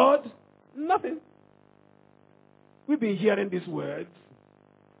preaching the word, nothing. We've been hearing these words.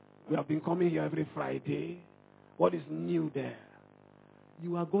 We have been coming here every Friday. What is new there?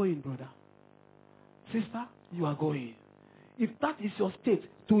 You are going, brother. Sister, you are going. If that is your state,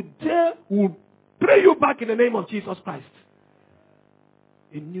 today we'll pray you back in the name of Jesus Christ.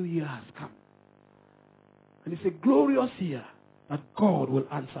 A new year has come. And it's a glorious year that God will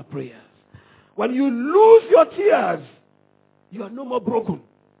answer prayers. When you lose your tears, you are no more broken.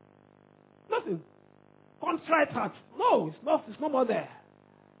 Nothing. Contrite heart. No, it's no more there.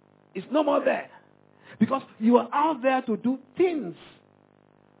 It's no more there. Because you are out there to do things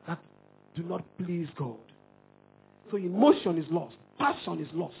that do not please God. So emotion is lost. Passion is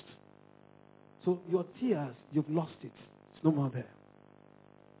lost. So your tears, you've lost it. It's no more there.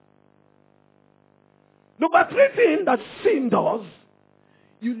 Number 3 thing that sin does,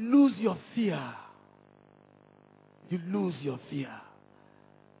 you lose your fear. You lose your fear.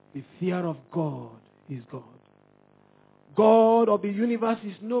 The fear of God is God. God of the universe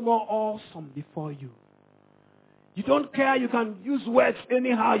is no more awesome before you. You don't care. You can use words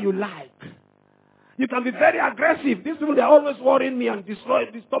anyhow you like. You can be very aggressive. These people, they're always worrying me and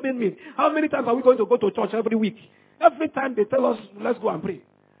disturbing me. How many times are we going to go to church every week? Every time they tell us, let's go and pray.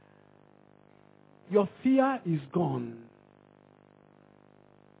 Your fear is gone.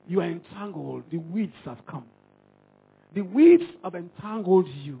 You are entangled. The weeds have come. The weeds have entangled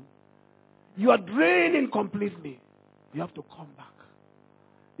you. You are draining completely. You have to come back.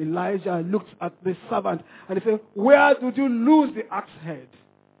 Elijah looked at the servant and he said, where did you lose the axe head?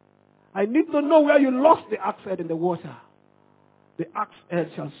 I need to know where you lost the axe head in the water. The axe head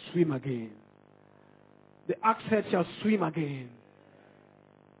shall swim again. The axe head shall swim again.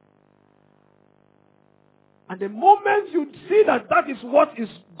 And the moment you see that that is what is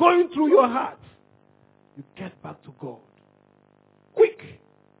going through your heart, you get back to God. Quick.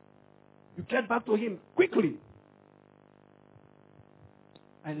 You get back to Him quickly.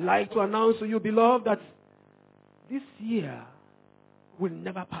 I'd like to announce to you, beloved, that this year will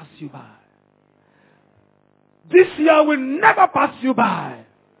never pass you by. This year will never pass you by.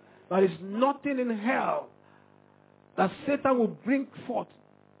 There is nothing in hell that Satan will bring forth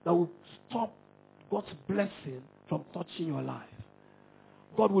that will stop God's blessing from touching your life.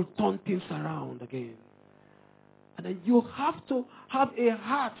 God will turn things around again. And then you have to have a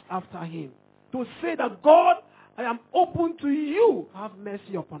heart after Him to say that, God, I am open to you. Have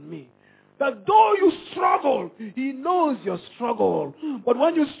mercy upon me. That though you struggle, He knows your struggle. But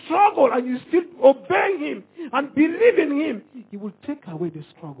when you struggle and you still obey Him and believe in Him, He will take away the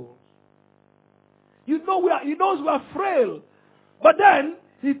struggle. He knows we are frail. But then,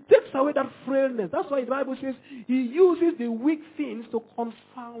 He takes away that frailness. That's why the Bible says He uses the weak things to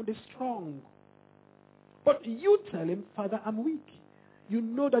confound the strong. But you tell Him, Father, I'm weak. You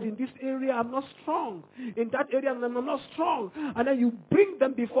know that in this area I'm not strong. In that area I'm not strong. And then you bring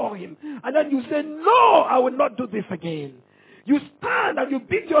them before Him. And then you say, no, I will not do this again. You stand and you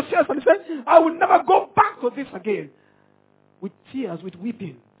beat your chest and say, I will never go back to this again. With tears, with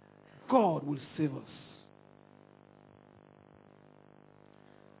weeping, God will save us.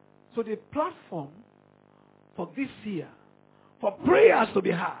 So the platform for this year, for prayers to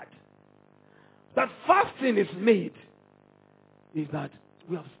be heard, that fasting is made, is that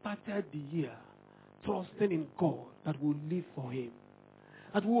we have started the year trusting in God that we'll live for Him,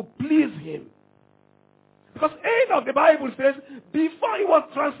 that we will please Him. Because end of the Bible says, before He was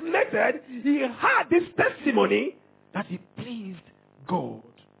translated, He had this testimony that He pleased God.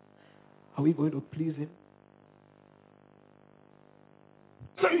 Are we going to please Him?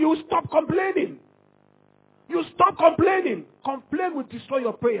 So you stop complaining. You stop complaining. Complain will destroy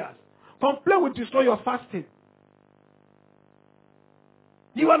your prayers. Complain will destroy your fasting.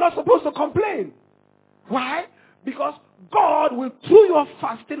 You are not supposed to complain. Why? Because God will, through your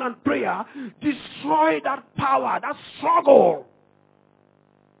fasting and prayer, destroy that power, that struggle.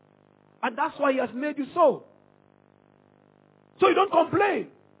 And that's why He has made you so. So you don't complain.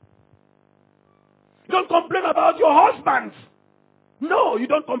 You don't complain about your husband. No, you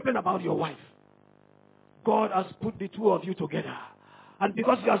don't complain about your wife. God has put the two of you together. And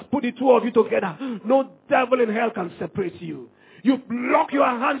because He has put the two of you together, no devil in hell can separate you. You lock your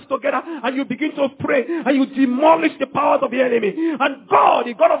hands together and you begin to pray and you demolish the powers of the enemy. And God,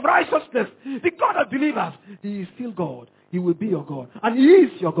 the God of righteousness, the God that delivers, He is still God. He will be your God. And He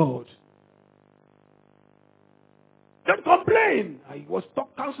is your God. Don't complain. I was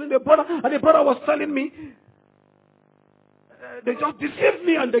counseling a brother and the brother was telling me, they just deceived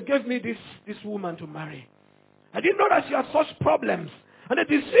me and they gave me this woman to marry. I didn't know that she had such problems. And they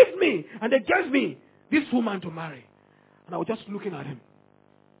deceived me and they gave me this woman to marry. And I was just looking at him.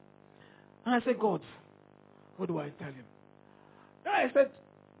 And I said, God, what do I tell him? Then I said,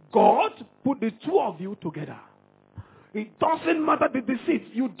 God put the two of you together. It doesn't matter the deceit.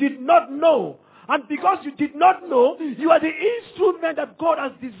 You did not know. And because you did not know, you are the instrument that God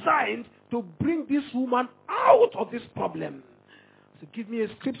has designed to bring this woman out of this problem. So give me a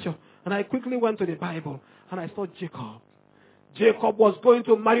scripture. And I quickly went to the Bible and I saw Jacob. Jacob was going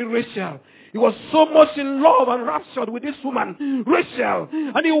to marry Rachel. He was so much in love and raptured with this woman, Rachel.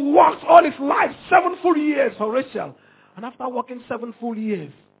 And he worked all his life, 7 full years for Rachel. And after working 7 full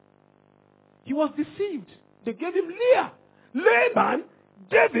years, he was deceived. They gave him Leah. Laban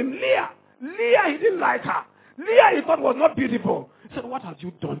gave him Leah. Leah, he didn't like her. Leah he thought was not beautiful. He said, what have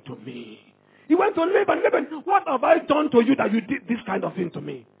you done to me? He went to Laban. Laban, what have I done to you that you did this kind of thing to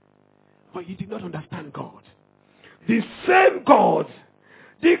me? But he did not understand God. The same God,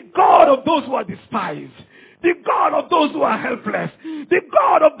 the God of those who are despised, the God of those who are helpless, the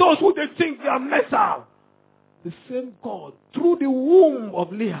God of those who they think they are messed up. The same God, through the womb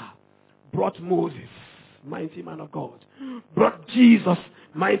of Leah, brought Moses, mighty man of God. Brought Jesus,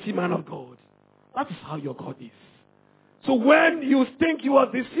 mighty man of God. That is how your God is. So when you think you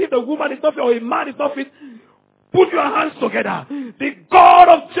have deceived a woman is not fit or a man is not fit, put your hands together. The God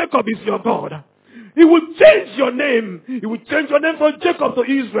of Jacob is your God. He will change your name. He will change your name from Jacob to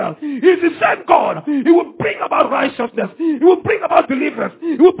Israel. He is the same God. He will bring about righteousness. He will bring about deliverance.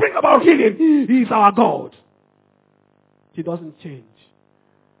 He will bring about healing. He is our God. He doesn't change.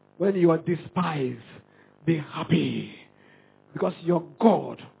 When you are despised, be happy. Because your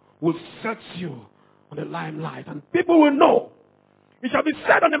God will set you on the limelight. And people will know. It shall be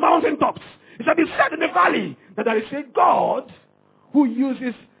said on the mountaintops. It shall be said in the valley that there is a God who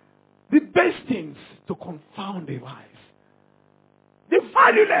uses the base things to confound the wise. The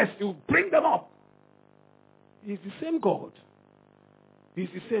valueless, He will bring them up. He is the same God. He is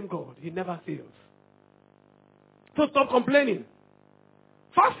the same God. He never fails. So stop complaining.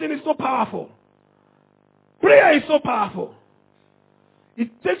 Fasting is so powerful. Prayer is so powerful. It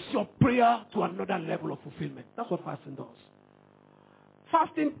takes your prayer to another level of fulfillment. That's what fasting does.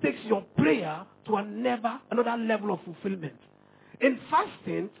 Fasting takes your prayer to another level of fulfillment. In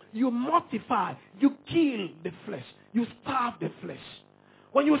fasting, you mortify, you kill the flesh, you starve the flesh.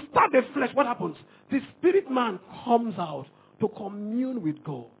 When you starve the flesh, what happens? The spirit man comes out to commune with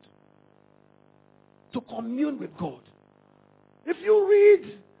God. To commune with God. If you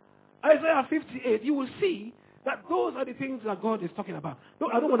read Isaiah 58, you will see that those are the things that God is talking about. No,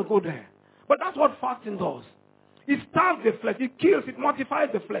 I don't want to go there. But that's what fasting does. It starves the flesh, it kills, it mortifies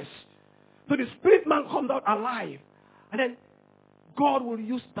the flesh. So the spirit man comes out alive. And then God will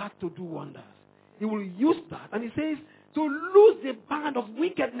use that to do wonders. He will use that. And he says, to lose the band of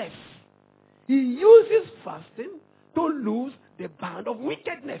wickedness. He uses fasting to lose the band of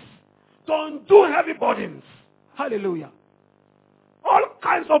wickedness. To undo heavy burdens. Hallelujah. All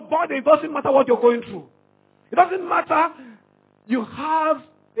kinds of burdens. It doesn't matter what you're going through. It doesn't matter. You have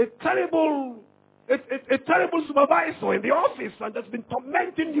a terrible supervisor in the office and that's been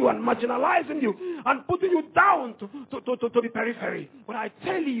tormenting you and marginalizing you and putting you down to the periphery. But I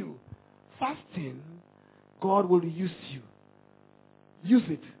tell you, fasting, God will use you. Use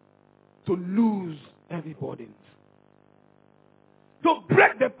it to lose heavy burdens. To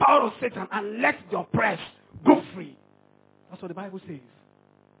break the power of Satan and let the oppressed go free. That's what the Bible says.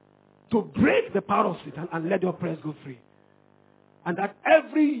 To break the power of Satan and let the oppressed go free. And that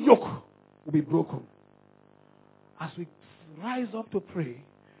every yoke will be broken. As we rise up to pray,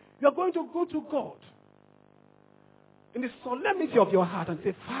 you are going to go to God in the solemnity of your heart and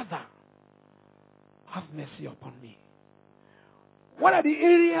say, Father, have mercy upon me. What are the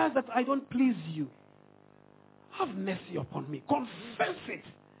areas that I don't please you? Have mercy upon me. Confess it.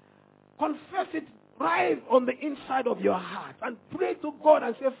 Confess it right on the inside of your heart and pray to God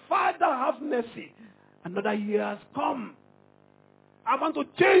and say, Father, have mercy. Another year has come. I want to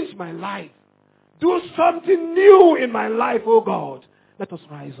change my life. Do something new in my life, oh God. Let us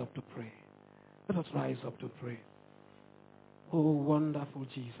rise up to pray. Let us rise up to pray. Oh, wonderful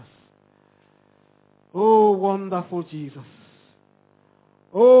Jesus. Oh, wonderful Jesus.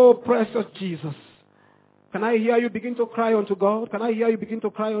 Oh, precious Jesus. Can I hear you begin to cry unto God? Can I hear you begin to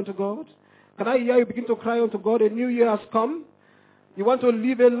cry unto God? Can I hear you begin to cry unto God? A new year has come. You want to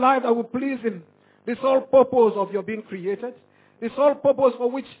live a life that will please Him. The sole purpose of your being created. The sole purpose for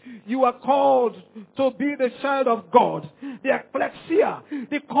which you are called to be the child of God. The ecclesia,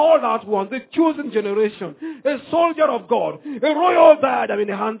 the called out ones, the chosen generation, a soldier of God, a royal diadem in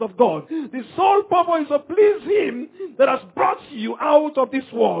the hands of God. The sole purpose is to please Him that has brought you out of this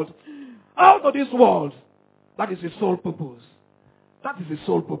world. Out of this world. That is the sole purpose. That is the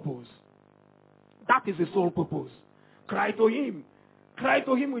sole purpose. That is the sole purpose. Cry to Him. Cry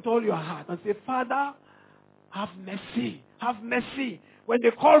to Him with all your heart and say, Father, have mercy. Have mercy. When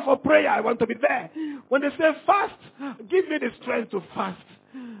they call for prayer, I want to be there. When they say fast, give me the strength to fast.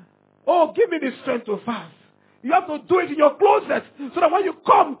 Oh, give me the strength to fast. You have to do it in your closet so that when you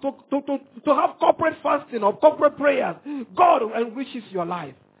come to have corporate fasting or corporate prayers, God enriches your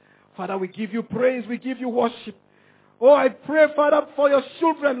life. Father, we give you praise. We give you worship. Oh, I pray, Father, for your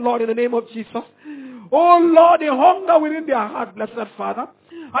children, Lord, in the name of Jesus. Oh, Lord, the hunger within their heart, blessed Father.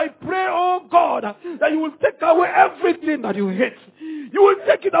 I pray, oh God, that you will take away everything that you hate. You will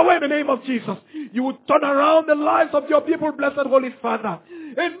take it away in the name of Jesus. You will turn around the lives of your people, blessed Holy Father.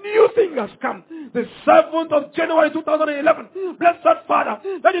 A new thing has come. The 7th of January 2011. Blessed Father,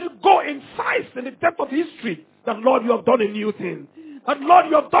 let it go in size in the depth of history that, Lord, you have done a new thing. That, Lord,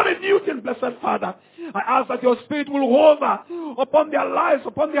 you have done a new thing, blessed Father. I ask that your Spirit will hover upon their lives,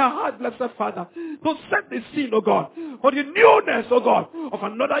 upon their hearts, blessed Father, to set the scene, oh God, for the newness, oh God, of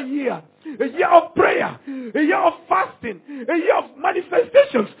another year. A year of prayer, a year of fasting, a year of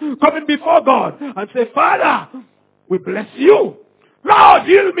manifestations coming before God and say, Father, we bless you. Lord,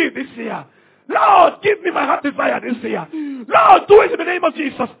 heal me this year. Lord, give me my heart desire this year. Lord, do it in the name of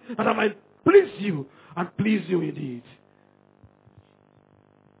Jesus, and I might please you and please you indeed.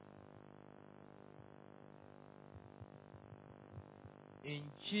 In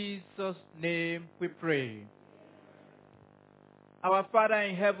Jesus' name we pray. Our Father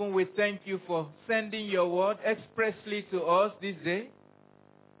in heaven, we thank you for sending your word expressly to us this day.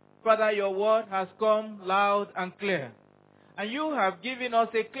 Father, your word has come loud and clear. And you have given us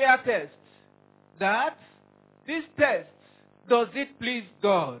a clear test that this test, does it please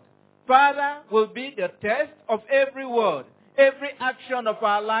God? Father, will be the test of every word, every action of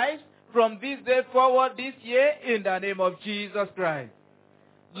our lives from this day forward this year in the name of Jesus Christ.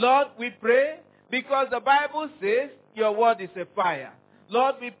 Lord, we pray because the Bible says your word is a fire.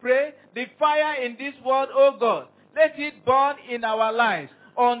 Lord, we pray the fire in this word, oh God, let it burn in our lives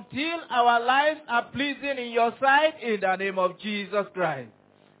until our lives are pleasing in your sight in the name of Jesus Christ.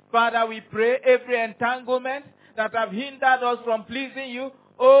 Father, we pray every entanglement that have hindered us from pleasing you,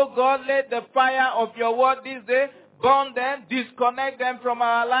 oh God, let the fire of your word this day burn them, disconnect them from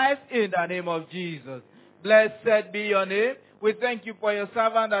our lives in the name of Jesus. Blessed be your name. We thank you for your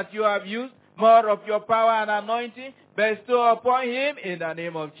servant that you have used. More of your power and anointing bestow upon him in the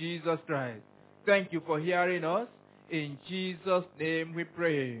name of Jesus Christ. Thank you for hearing us. In Jesus' name we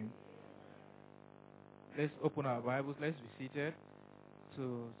pray. Let's open our Bibles. Let's be seated.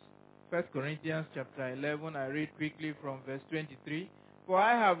 To 1 Corinthians chapter 11, I read quickly from verse 23. For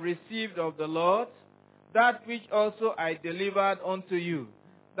I have received of the Lord that which also I delivered unto you,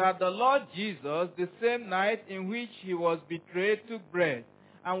 that the Lord Jesus, the same night in which he was betrayed, took bread.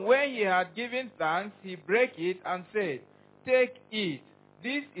 And when he had given thanks, he brake it and said, Take, eat.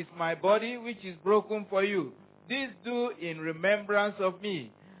 This is my body which is broken for you. This do in remembrance of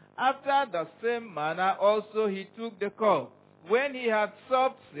me. After the same manner also he took the cup, when he had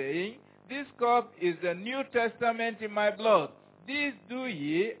supped, saying, This cup is the New Testament in my blood. This do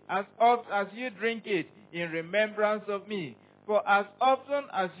ye as oft as you drink it in remembrance of me. For as often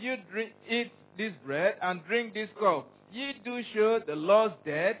as you eat this bread and drink this cup, ye do show the Lord's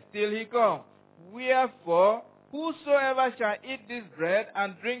death till he come. Wherefore, whosoever shall eat this bread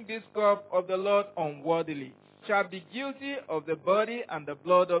and drink this cup of the Lord unworthily shall be guilty of the body and the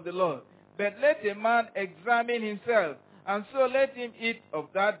blood of the Lord. But let a man examine himself, and so let him eat of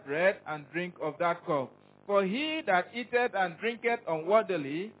that bread and drink of that cup. For he that eateth and drinketh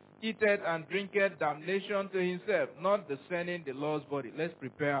unworthily eateth and drinketh damnation to himself, not discerning the Lord's body. Let's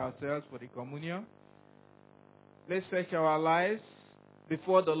prepare ourselves for the communion. Let's search our lives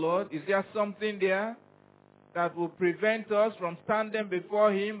before the Lord. Is there something there that will prevent us from standing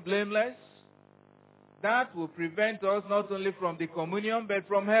before him blameless? That will prevent us not only from the communion, but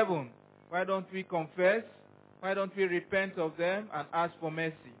from heaven. Why don't we confess? Why don't we repent of them and ask for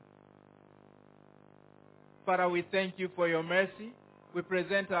mercy? Father, we thank you for your mercy. We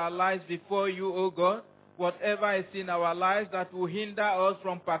present our lives before you, O God. Whatever is in our lives that will hinder us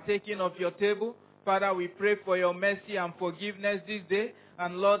from partaking of your table, Father, we pray for your mercy and forgiveness this day.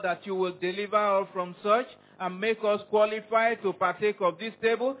 And Lord, that you will deliver us from such and make us qualified to partake of this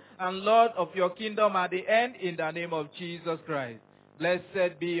table. And Lord, of your kingdom at the end, in the name of Jesus Christ.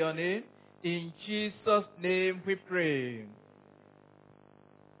 Blessed be your name. In Jesus' name we pray.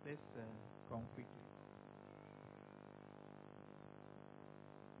 Let's come quickly.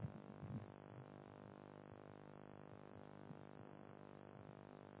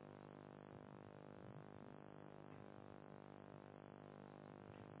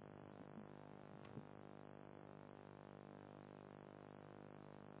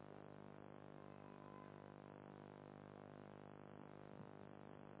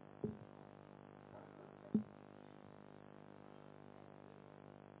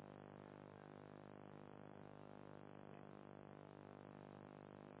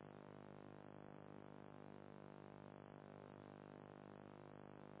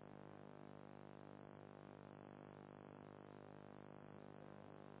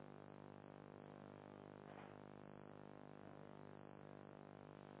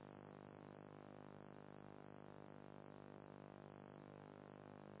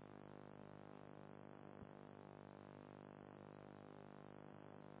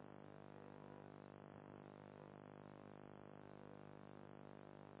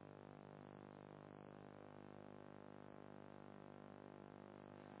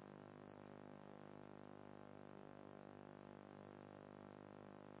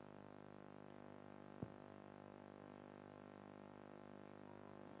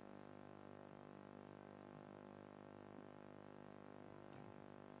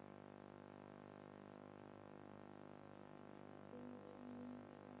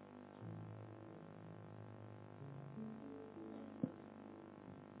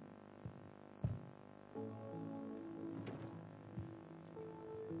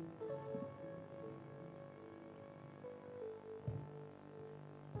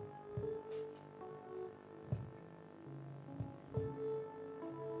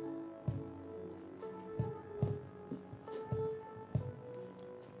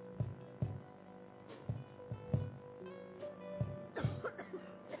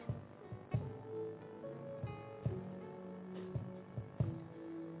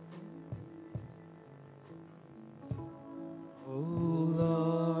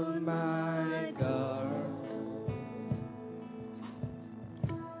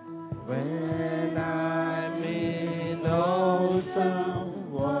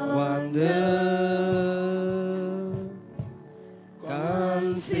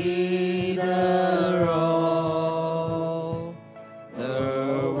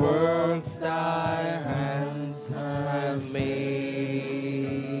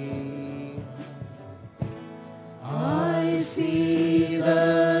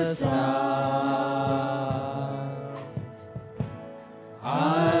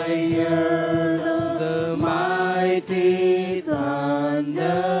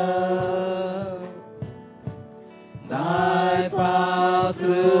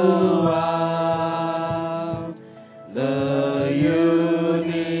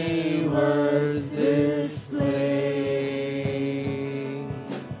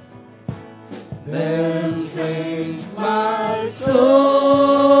 Then sings my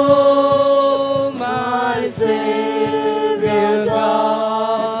soul, my Savior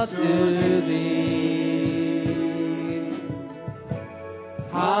God, to thee.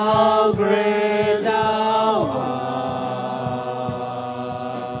 How great thou art,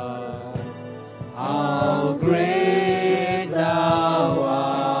 how great thou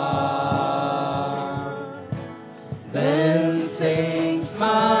art. Then sings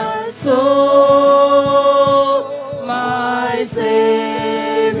my soul, my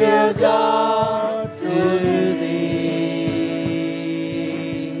Savior God, to thee.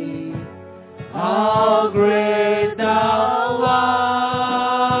 How great thou art,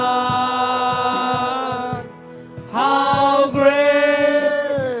 how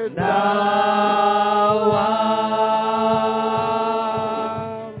great thou art.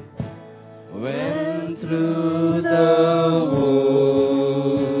 When through the womb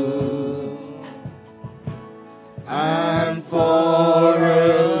and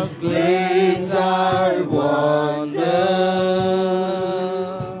forest glades I wandered,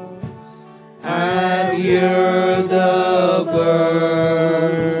 and hear the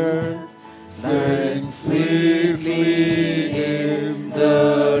birds sing sweetly in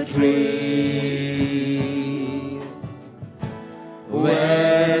the trees.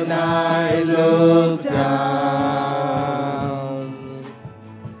 When I look down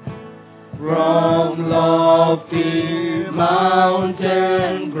from lofty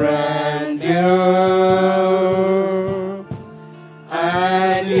mountain grandeur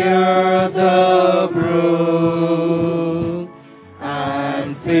and hear the brook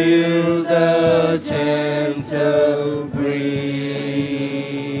and feel the gentle breeze,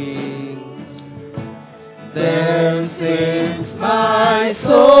 then sings my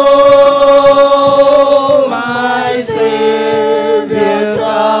soul, my Savior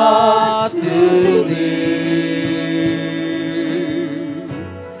God, to thee.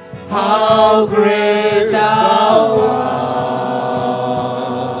 How great thou art,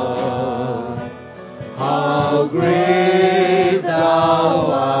 how great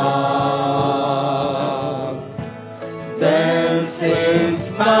thou art. Then sings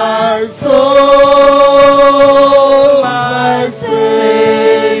my soul, my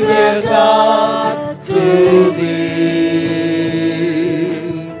Savior God, to thee.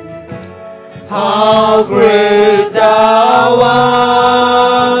 How great thou art,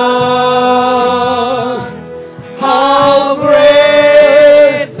 how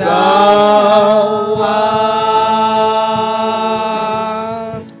great thou art.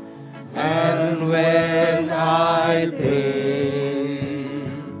 And when I think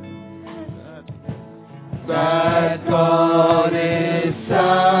that God is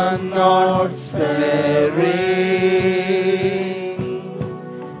Son not sparing,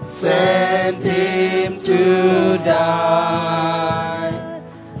 sent him to die,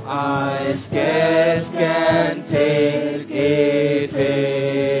 I scarce can take it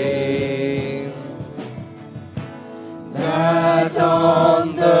in, that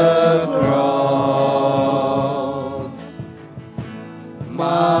on the cross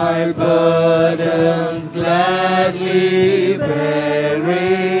my burdens gladly bearing,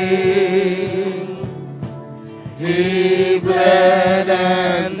 he bled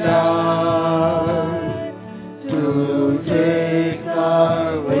and died to take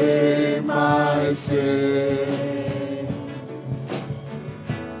away my sin.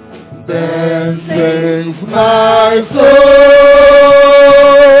 Then sings my soul,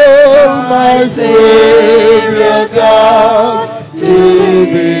 my Savior God, to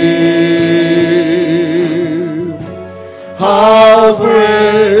thee. How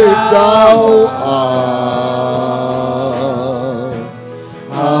great thou art,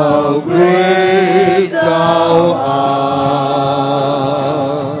 how great thou art.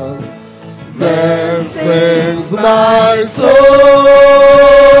 Then sings my soul,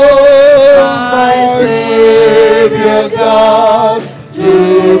 my Savior God, to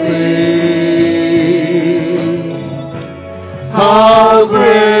thee. How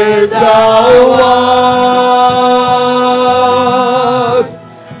great thou art,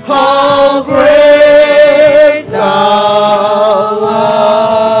 how great thou art.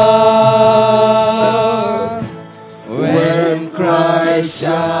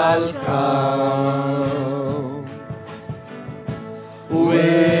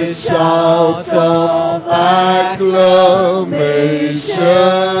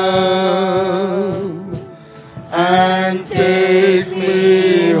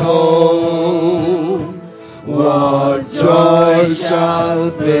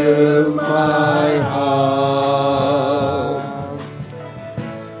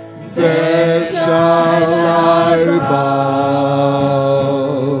 There shall I bow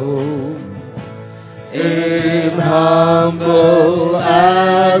in humble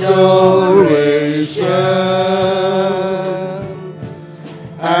adoration,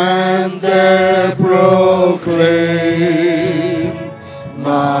 and there proclaim,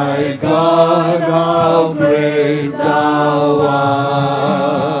 my God, how great thou art.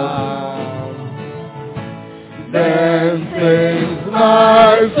 Then sings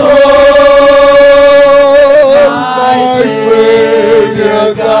my soul, my Savior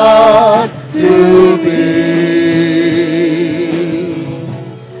God, to thee.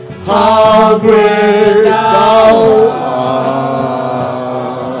 How great thou art,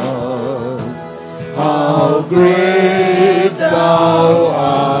 how great thou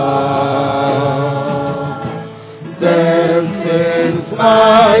art. Then sings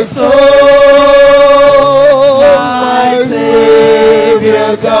my soul, my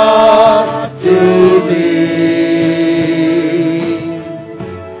Savior God, to thee.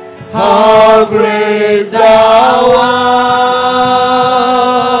 How great thou art,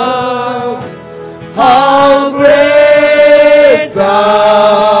 how great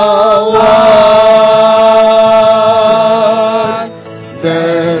thou art.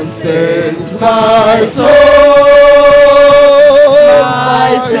 Then sings my soul, my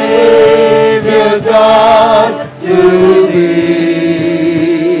Savior God, to thee.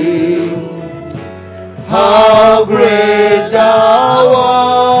 How great thou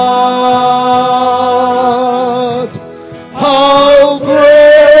art, how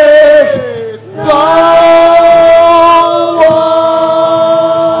great thou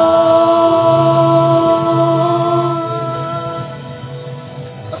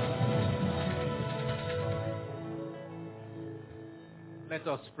Let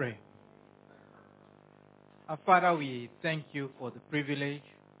us pray. Our Father, we thank you for the privilege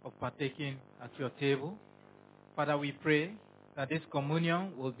of partaking at your table. Father, we pray that this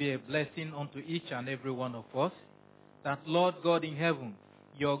communion will be a blessing unto each and every one of us. That, Lord God in heaven,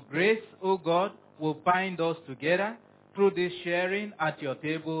 your grace, O God, will bind us together through this sharing at your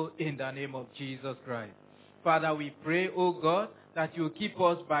table in the name of Jesus Christ. Father, we pray, O God, that you keep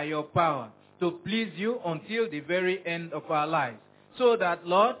us by your power to please you until the very end of our lives. So that,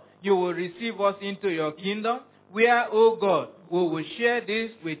 Lord, you will receive us into your kingdom, where, O God, we will share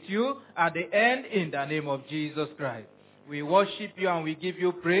this with you at the end in the name of Jesus Christ. We worship you and we give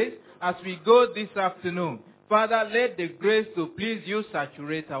you praise as we go this afternoon. Father, let the grace to please you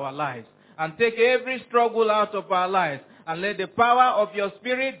saturate our lives and take every struggle out of our lives, and let the power of your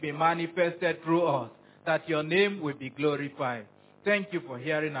Spirit be manifested through us, that your name will be glorified. Thank you for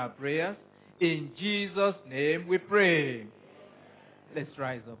hearing our prayers. In Jesus' name we pray. Let's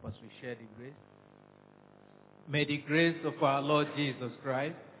rise up as we share the grace. May the grace of our Lord Jesus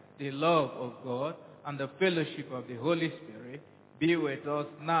Christ, the love of God, and the fellowship of the Holy Spirit be with us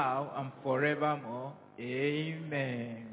now and forevermore. Amen.